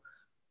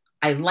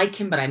 I like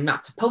him, but I'm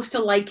not supposed to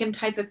like him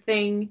type of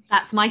thing.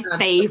 That's my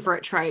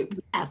favorite trope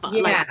ever.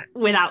 Yeah. Like,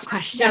 without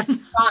question. That's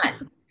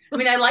fun.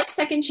 I like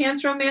second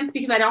chance romance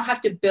because I don't have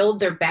to build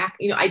their back.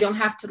 I don't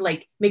have to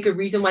like make a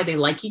reason why they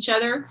like each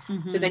other.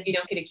 Mm-hmm. So then you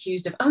don't get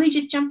accused of, they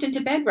just jumped into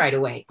bed right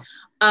away.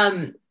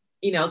 No,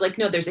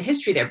 there's a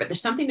history there, but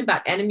there's something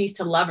about enemies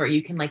to lover.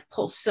 You can like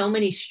pull so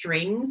many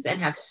strings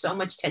and have so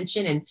much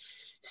tension and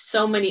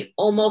so many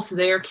almost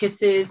there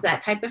kisses,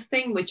 that type of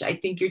thing, which I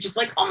think you're just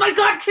like, oh my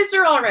God, kiss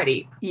her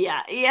already.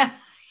 Yeah,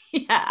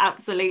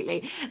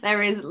 absolutely.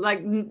 There is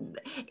like,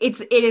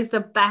 it is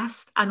the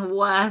best and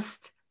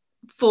worst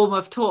form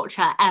of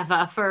torture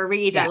ever for a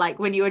reader. Yeah. Like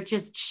when you are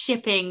just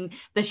shipping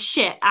the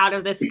shit out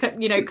of this,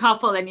 you know,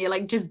 couple, and you're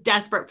like just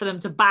desperate for them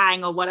to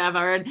bang or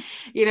whatever, and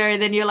you know,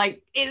 and then you're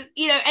like,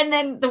 you know, and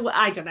then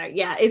I don't know,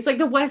 yeah, it's like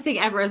the worst thing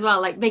ever as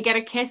well. Like they get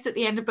a kiss at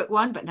the end of book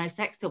 1, but no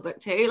sex till book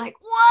 2. Like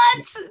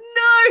what?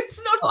 No, it's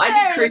not fair.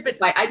 I'd be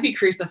crucified. I'd be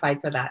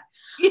crucified for that.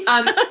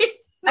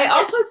 I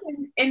also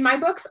think in my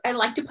books, I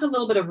like to put a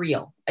little bit of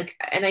real, like,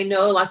 and I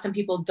know some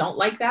people don't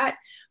like that,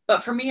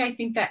 but for me, I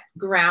think that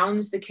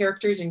grounds the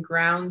characters and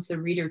grounds the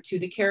reader to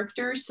the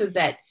characters, so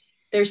that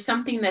there's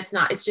something that's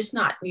not, it's just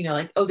not, you know,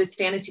 like, oh, this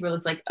fantasy world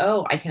is like,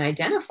 oh, I can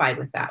identify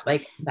with that.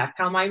 Like, that's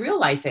how my real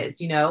life is,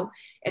 you know,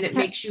 and it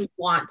makes you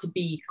want to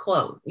be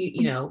close,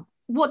 you know.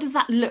 What does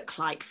that look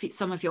like for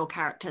some of your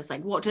characters?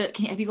 Like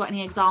have you got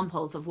any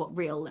examples of what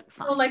real looks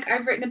like? Well, like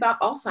I've written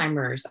about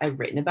Alzheimer's, I've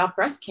written about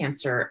breast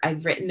cancer,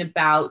 I've written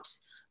about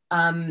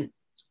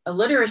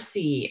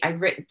illiteracy,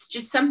 I've written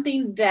just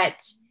something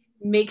that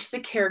makes the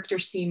character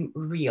seem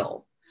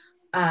real,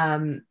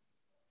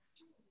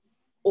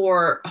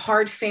 or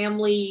hard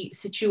family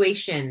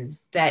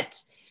situations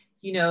that,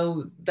 you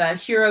know, the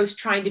hero's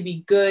trying to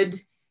be good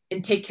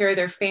and take care of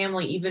their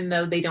family, even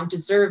though they don't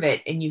deserve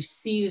it. And you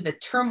see the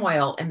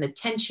turmoil and the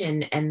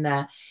tension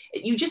and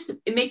you just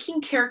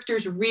making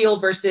characters real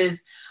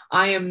versus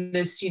I am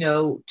this, you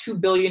know, $2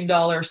 billion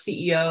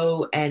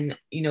CEO and,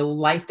 you know,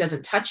 life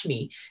doesn't touch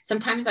me.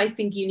 Sometimes I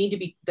think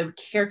the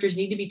characters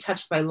need to be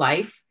touched by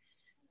life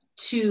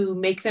to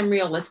make them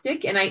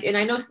realistic. And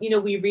I know, you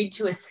know, we read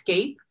to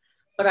escape,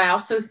 but I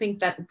also think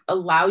that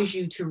allows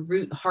you to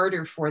root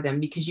harder for them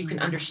because you can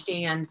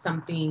understand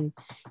something,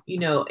 you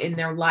know, in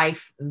their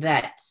life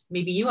that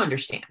maybe you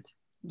understand.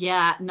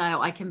 Yeah,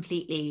 no, I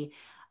completely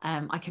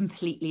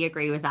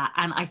agree with that.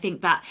 And I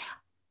think that,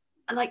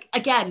 like,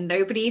 again,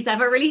 nobody's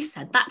ever really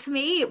said that to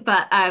me,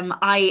 but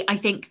I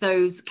think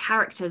those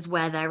characters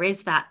where there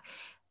is that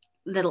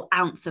little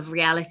ounce of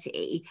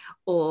reality,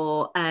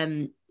 or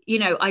you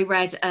know, I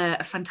read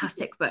a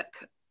fantastic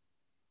book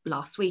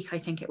last week, I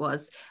think it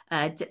was,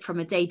 from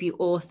a debut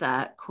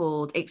author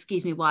called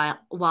Excuse Me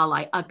While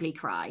I Ugly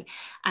Cry.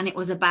 And it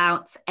was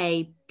about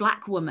a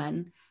Black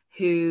woman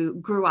who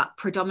grew up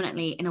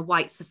predominantly in a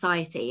white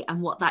society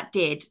and what that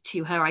did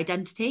to her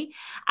identity.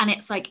 And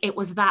it's like, it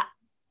was that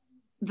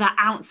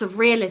ounce of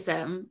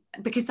realism,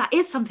 because that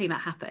is something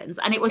that happens.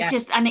 And it was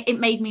just, and it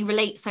made me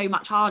relate so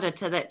much harder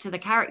to the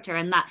character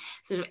and that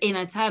sort of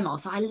inner turmoil.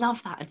 So I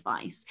love that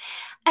advice.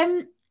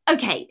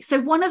 Okay, so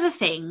one of the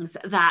things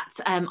that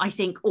I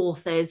think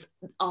authors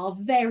are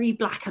very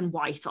black and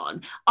white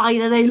on,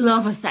 either they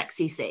love a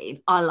sexy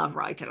scene, I love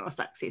writing a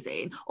sexy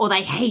scene, or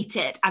they hate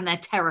it and they're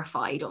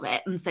terrified of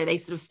it, and so they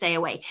sort of stay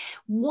away.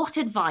 What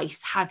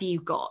advice have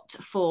you got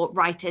for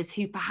writers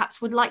who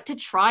perhaps would like to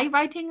try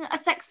writing a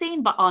sex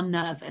scene but are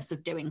nervous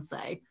of doing so?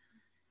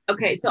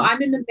 Okay, so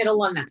I'm in the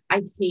middle on that.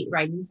 I hate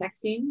writing sex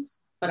scenes,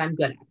 but I'm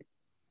good at it.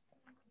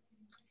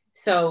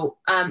 So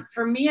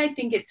for me, I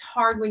think it's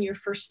hard when you're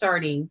first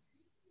starting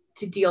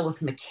to deal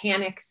with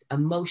mechanics,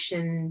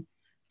 emotion,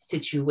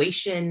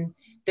 situation.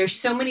 There's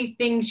so many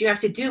things you have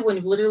to do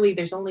when literally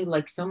there's only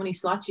like so many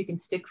slots you can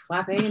stick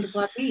flap A into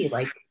flap B.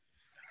 Like,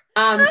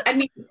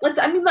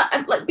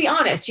 let's be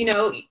honest, you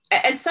know,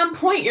 at some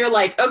point you're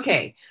like,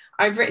 okay,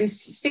 I've written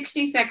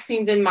 60 sex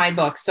scenes in my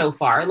book so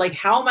far. Like,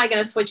 how am I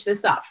going to switch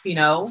this up? You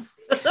know,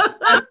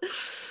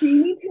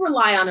 you need to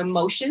rely on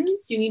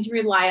emotions. You need to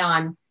rely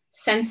on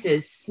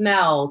senses,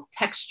 smell,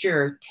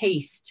 texture,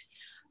 taste,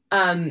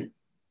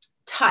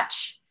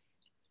 touch.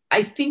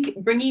 I think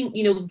bringing,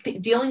 you know,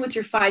 dealing with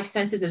your 5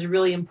 senses is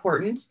really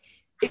important.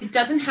 It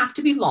doesn't have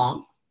to be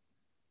long,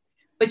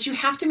 but you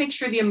have to make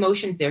sure the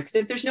emotion's there. Because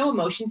if there's no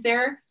emotions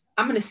there,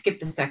 I'm going to skip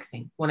the sex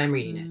scene when I'm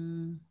reading it.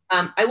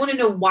 I want to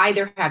know why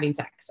they're having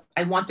sex.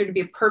 I want there to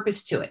be a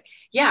purpose to it.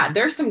 Yeah,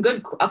 there's some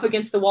good up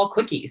against the wall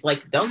quickies.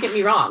 Like, don't get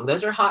me wrong.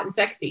 Those are hot and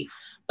sexy.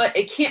 But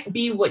it can't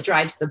be what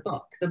drives the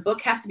book. The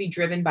book has to be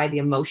driven by the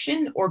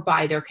emotion or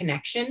by their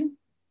connection.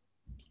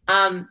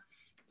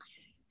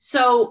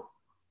 So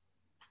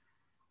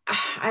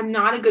I'm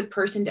not a good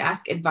person to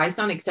ask advice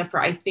on, except for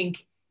I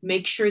think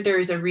make sure there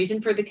is a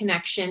reason for the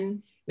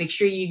connection. Make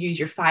sure you use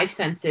your 5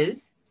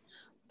 senses.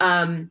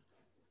 And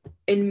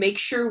make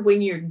sure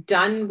when you're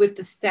done with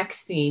the sex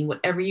scene,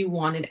 whatever you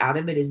wanted out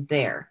of it is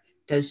there.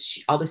 Does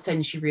she, all of a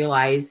sudden she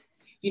realize,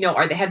 you know,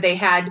 have they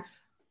had,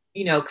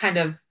 you know, kind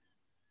of,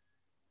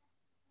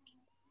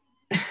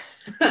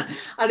 I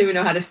don't even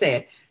know how to say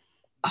it.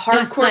 A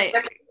hardcore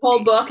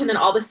whole book, and then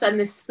all of a sudden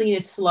this scene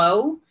is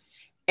slow,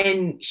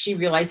 and she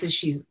realizes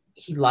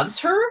he loves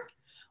her,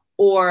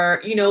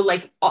 or you know,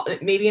 like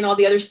maybe in all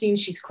the other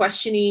scenes she's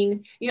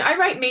questioning. You know, I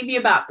write maybe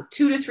about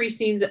 2 to 3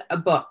 scenes a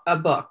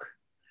book,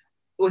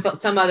 with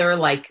some other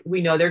like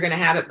we know they're going to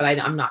have it, but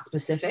I'm not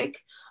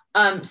specific.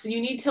 So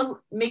you need to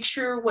make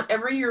sure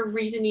whatever your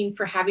reasoning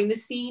for having the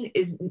scene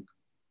is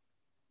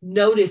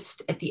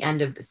noticed at the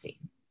end of the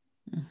scene.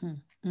 Mm-hmm.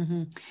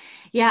 Mm-hmm.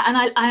 Yeah,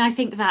 and I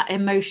think that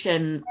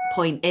emotion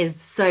point is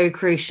so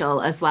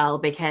crucial as well,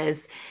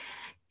 because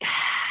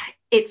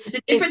there's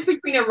a difference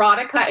between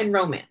erotica and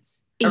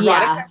romance.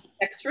 Erotica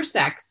sex for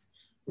sex.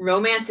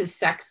 Romance is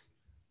sex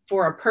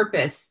for a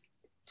purpose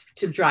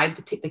to drive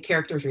the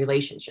character's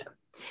relationship.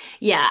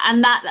 Yeah,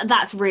 and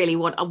that's really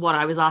what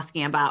I was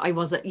asking about.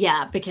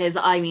 Because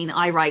I mean,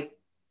 I write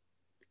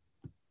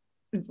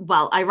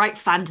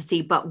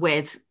fantasy, but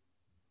with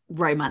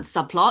romance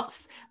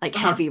subplots, like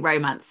heavy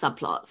romance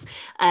subplots.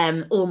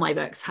 All my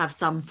books have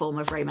some form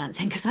of romance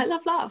in, because I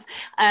love.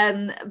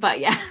 But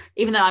yeah,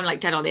 even though I'm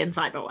like dead on the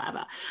inside, but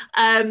whatever.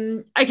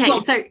 Okay,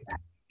 so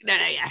no,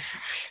 yeah.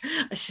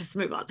 Let's just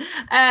move on.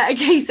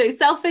 Okay, so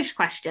selfish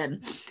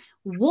question.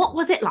 What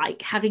was it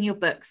like having your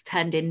books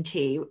turned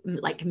into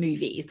like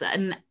movies?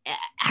 And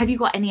have you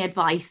got any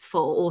advice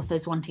for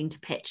authors wanting to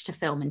pitch to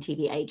film and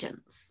TV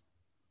agents?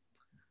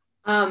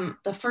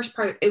 The first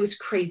part, it was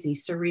crazy,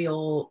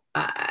 surreal,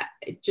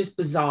 just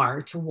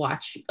bizarre to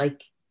watch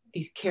like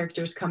these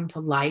characters come to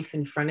life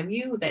in front of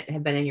you that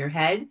have been in your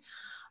head.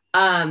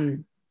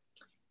 And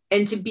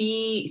to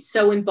be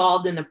so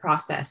involved in the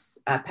process.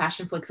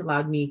 Passionflix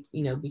allowed me,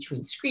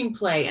 between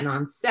screenplay and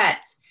on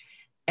set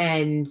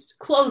and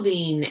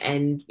clothing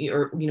and,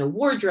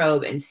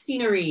 wardrobe and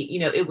scenery,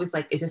 it was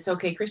like, is this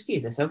okay, Kristy?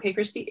 Is this okay,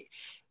 Kristy?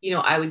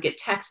 I would get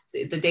texts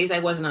the days I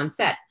wasn't on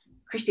set.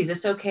 Kristy, is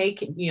this okay?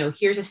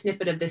 Here's a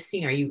snippet of this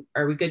scene.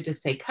 Are we good to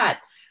say cut?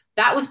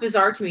 That was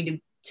bizarre to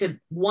me to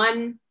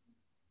one,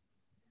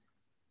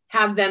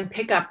 have them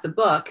pick up the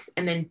books,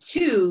 and then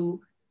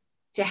two,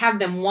 to have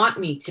them want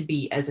me to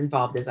be as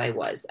involved as I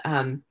was,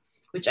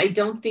 which I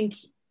don't think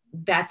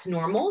that's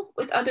normal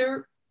with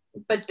other,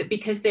 but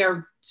because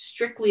they're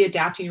strictly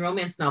adapting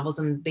romance novels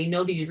and they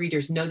know these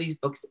readers know these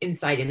books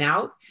inside and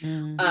out,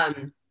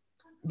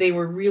 they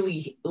were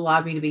really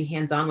allowed me to be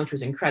hands-on, which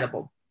was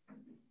incredible.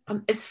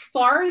 As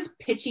far as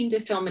pitching to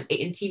film and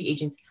TV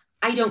agents,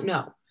 I don't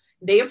know.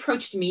 They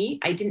approached me.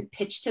 I didn't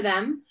pitch to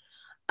them.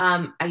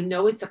 I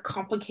know it's a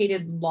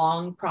complicated,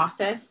 long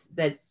process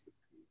that's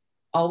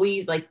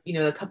always like,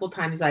 a couple of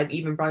times I've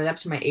even brought it up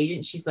to my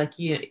agent. She's like,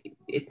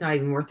 it's not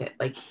even worth it.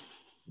 Like,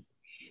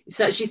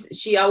 so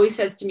she always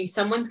says to me,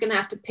 someone's going to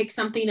have to pick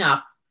something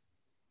up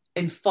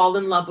and fall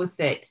in love with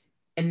it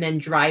and then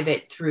drive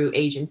it through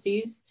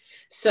agencies.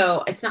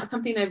 So it's not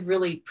something I've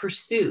really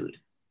pursued.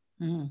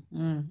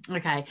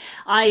 Okay.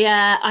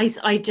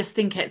 I just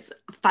think it's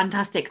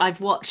fantastic. I've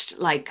watched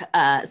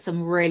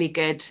some really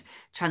good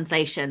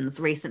translations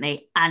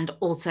recently and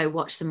also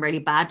watched some really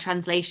bad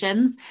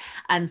translations.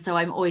 And so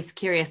I'm always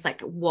curious,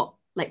 what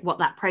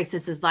that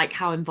process is like,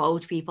 how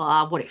involved people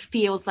are, what it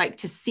feels like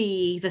to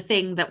see the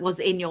thing that was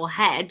in your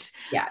head.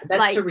 Yeah,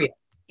 that's surreal.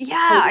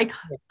 Yeah.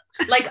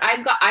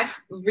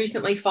 I've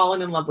recently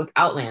fallen in love with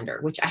Outlander,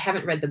 which I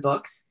haven't read the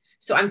books.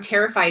 So I'm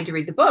terrified to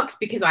read the books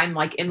because I'm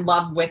like in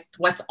love with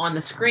what's on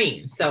the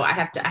screen. So I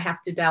have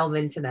to delve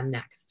into them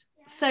next.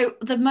 So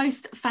the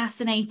most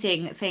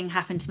fascinating thing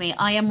happened to me.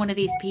 I am one of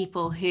these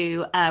people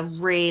who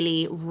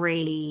really,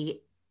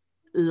 really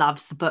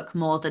loves the book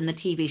more than the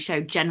TV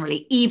show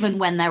generally, even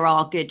when there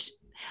are good,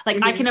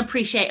 I can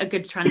appreciate a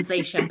good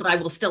translation, but I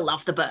will still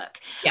love the book.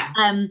 Yeah.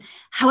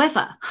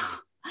 However,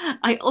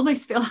 I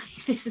almost feel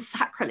like this is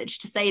sacrilege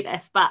to say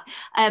this, but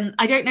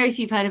I don't know if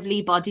you've heard of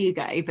Leigh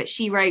Bardugo, but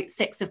she wrote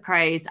Six of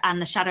Crows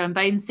and the Shadow and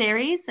Bone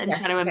series, and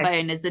Shadow and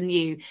Bone is a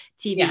new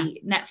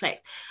TV Netflix.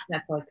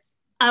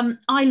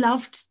 I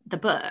loved the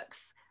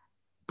books,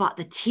 but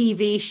the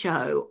TV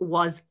show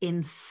was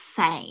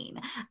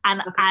insane,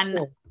 and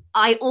cool.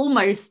 I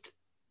almost.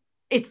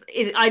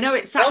 I know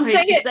it's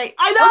sacrilege to say.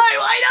 I know.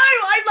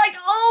 I'm like,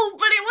 oh,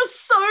 but it was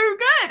so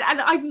good,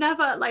 and I've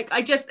never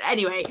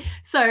anyway.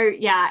 So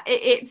yeah,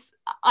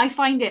 I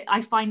find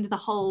the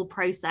whole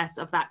process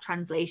of that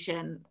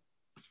translation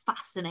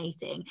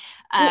fascinating.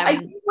 I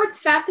think what's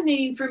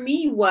fascinating for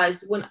me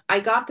was when I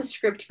got the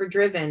script for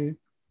Driven,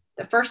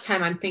 the first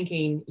time I'm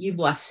thinking, you've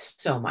left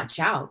so much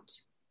out,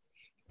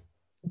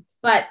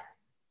 but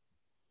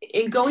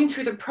in going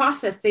through the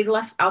process, they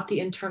left out the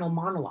internal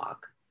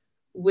monologue,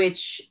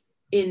 which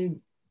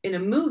in a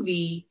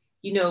movie,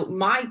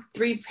 my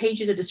 3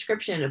 pages of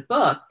description in a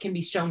book can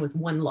be shown with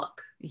one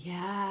look.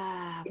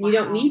 Yeah. Wow. You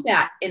don't need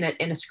that in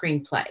a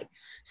screenplay.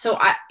 So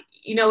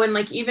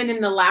and even in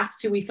the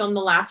last 2, we filmed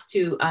the last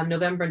 2,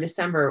 November and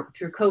December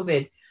through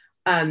COVID.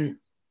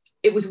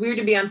 It was weird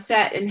to be on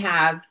set and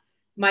have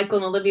Michael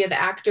and Olivia, the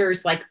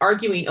actors,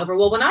 arguing over,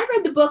 well, when I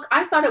read the book,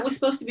 I thought it was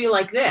supposed to be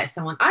like this.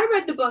 And when I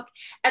read the book,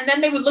 and then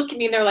they would look at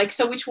me and they're like,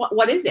 so which one,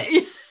 what is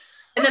it?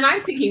 And then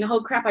I'm thinking, oh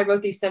crap, I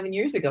wrote these 7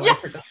 years ago. I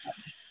forgot.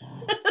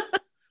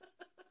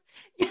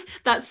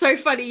 That's so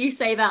funny you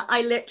say that.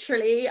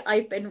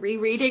 I've been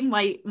rereading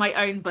my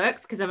own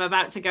books because I'm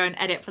about to go and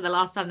edit for the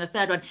last time, the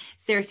 3rd one.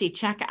 Seriously,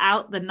 check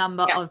out the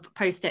number of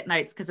post-it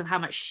notes because of how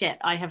much shit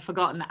I have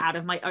forgotten out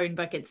of my own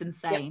book. It's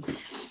insane.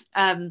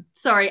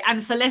 Sorry.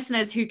 And for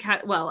listeners who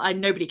can't,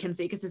 nobody can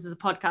see because this is a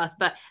podcast,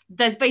 but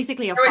there's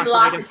basically there was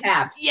lots of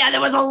tabs. Yeah,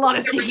 there was a lot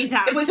of sticky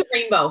tabs. It was a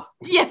rainbow.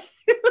 Yeah.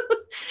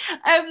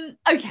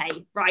 Okay,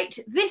 right.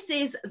 This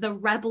is the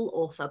Rebel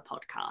Author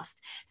podcast.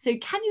 So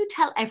can you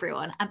tell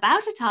everyone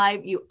about a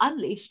time you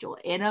unleashed your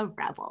inner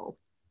rebel?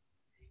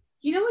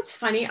 It's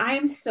funny. I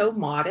am so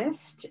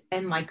modest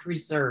and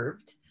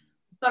reserved.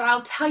 But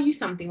I'll tell you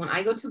something, when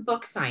I go to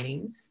book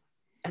signings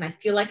and I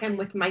feel like I'm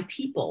with my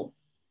people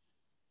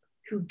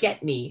who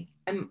get me,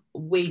 I'm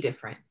way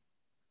different.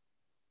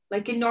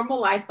 Like in normal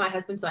life, my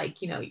husband's like,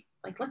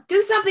 like, let's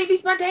do something, be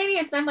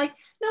spontaneous. And I'm like,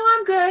 no,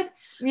 I'm good.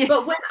 Yeah.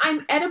 But when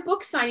I'm at a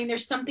book signing,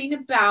 there's something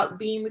about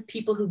being with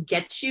people who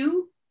get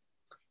you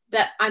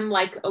that I'm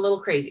like a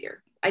little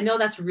crazier. I know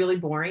that's really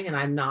boring and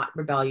I'm not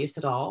rebellious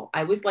at all.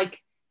 I was like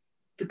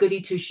the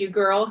goody two-shoe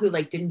girl who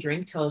like didn't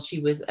drink till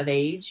she was of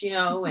age,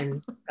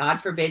 and God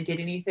forbid did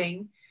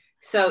anything.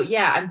 So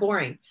yeah, I'm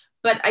boring.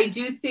 But I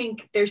do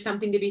think there's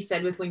something to be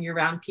said with when you're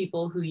around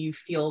people who you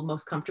feel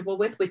most comfortable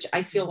with, which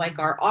I feel like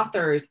are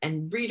authors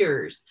and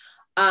readers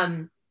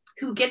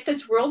who get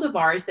this world of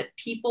ours that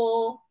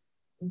people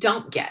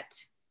don't get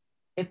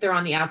if they're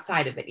on the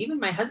outside of it. Even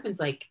my husband's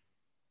like,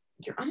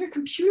 you're on your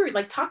computer,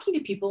 like talking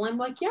to people. I'm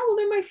like, yeah, well,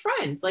 they're my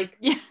friends. Like,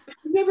 yeah. I've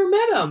never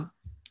met them.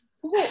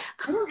 Well,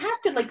 I don't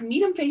have to like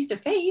meet them face to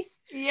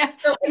face. Yeah.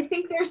 So I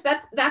think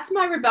that's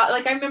my rebellion.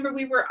 Like I remember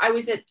I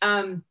was at,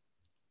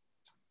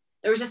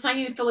 there was a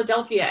signing in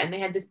Philadelphia and they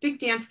had this big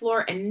dance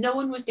floor and no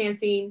one was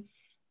dancing.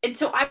 And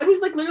so I was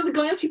like literally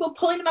going up to people,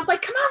 pulling them up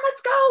like, come on,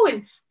 let's go.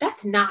 And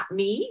that's not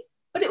me,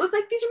 but it was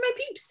like, these are my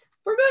peeps.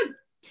 We're good.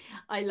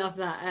 I love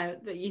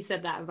that that you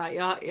said that about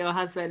your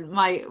husband.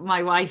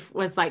 My wife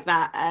was like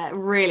that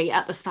really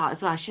at the start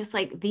as well. She's just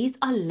like, these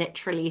are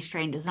literally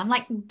strangers. And I'm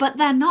like, but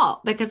they're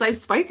not, because I've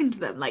spoken to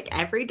them like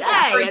every day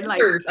and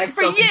like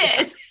for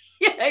years.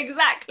 Yeah,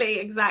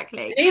 exactly.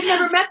 They've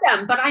never met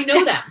them, but I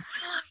know them.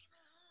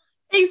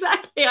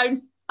 Exactly.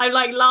 I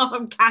like laugh,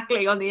 I'm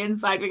cackling on the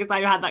inside because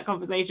I've had that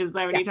conversation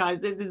so many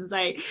times. It's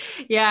insane.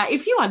 Yeah,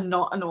 if you are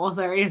not an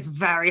author, it is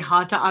very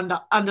hard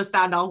to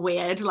understand our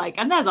weird,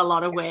 and there's a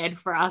lot of weird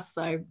for us.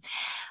 So,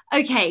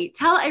 okay,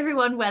 tell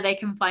everyone where they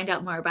can find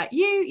out more about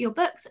you, your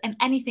books, and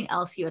anything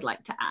else you would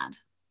like to add.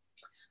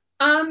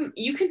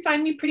 You can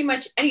find me pretty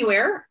much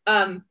anywhere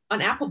on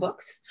Apple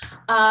Books,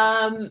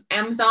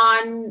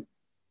 Amazon,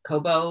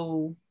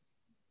 Kobo,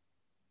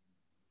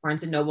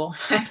 Barnes & Noble.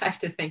 I have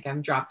to think,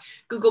 I'm dropped.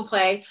 Google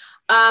Play,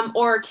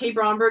 or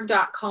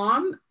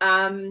kbromberg.com,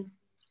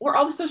 or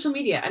all the social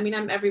media. I mean,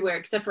 I'm everywhere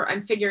except for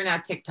I'm figuring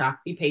out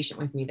TikTok. Be patient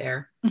with me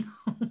there.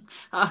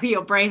 Oh,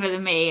 you're braver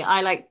than me.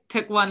 I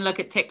took one look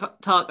at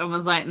TikTok and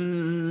was like,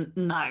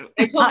 no,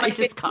 I told my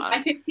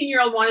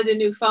 15-year-old wanted a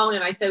new phone.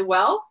 And I said,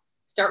 well,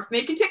 start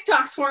making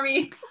TikToks for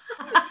me.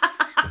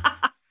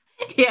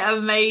 Yeah,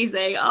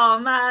 amazing. Oh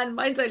man,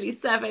 mine's only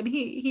 7.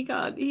 He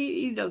can't.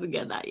 He doesn't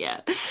get that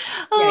yet.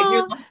 Yeah,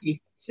 you're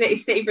lucky.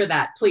 Savor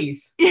that,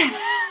 please. Yeah.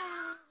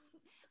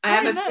 I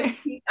have a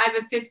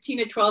 15,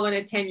 a 12, and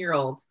a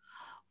 10-year-old.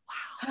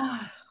 Wow,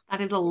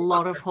 that is a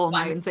lot of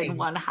hormones in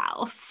one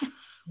house.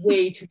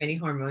 Way too many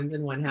hormones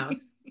in one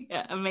house.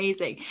 Yeah,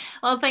 amazing.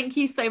 Well, thank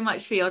you so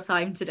much for your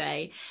time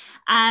today,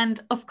 and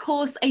of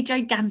course, a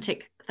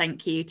gigantic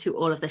thank you to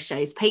all of the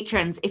show's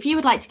patrons. If you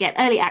would like to get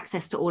early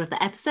access to all of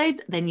the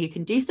episodes, then you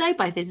can do so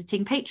by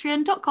visiting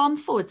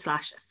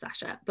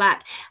patreon.com/Sasha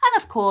Black.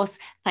 And of course,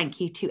 thank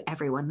you to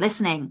everyone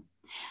listening.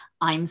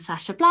 I'm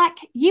Sasha Black.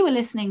 You are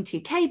listening to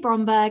K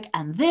Bromberg,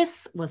 and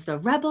this was the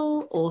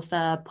Rebel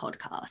Author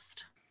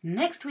Podcast.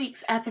 Next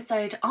week's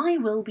episode, I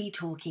will be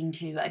talking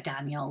to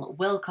Daniel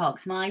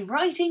Wilcox, my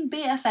writing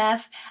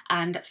BFF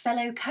and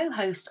fellow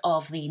co-host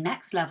of the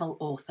Next Level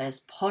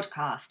Authors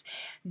podcast.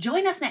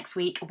 Join us next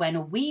week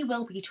when we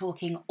will be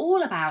talking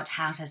all about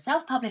how to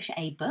self-publish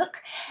a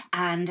book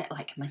and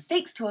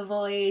mistakes to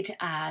avoid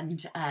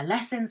and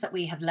lessons that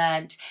we have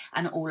learnt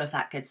and all of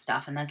that good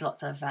stuff. And there's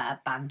lots of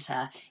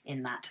banter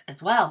in that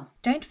as well.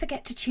 Don't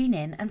forget to tune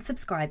in and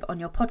subscribe on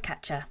your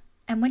podcatcher.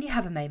 And when you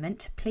have a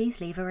moment,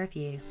 please leave a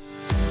review.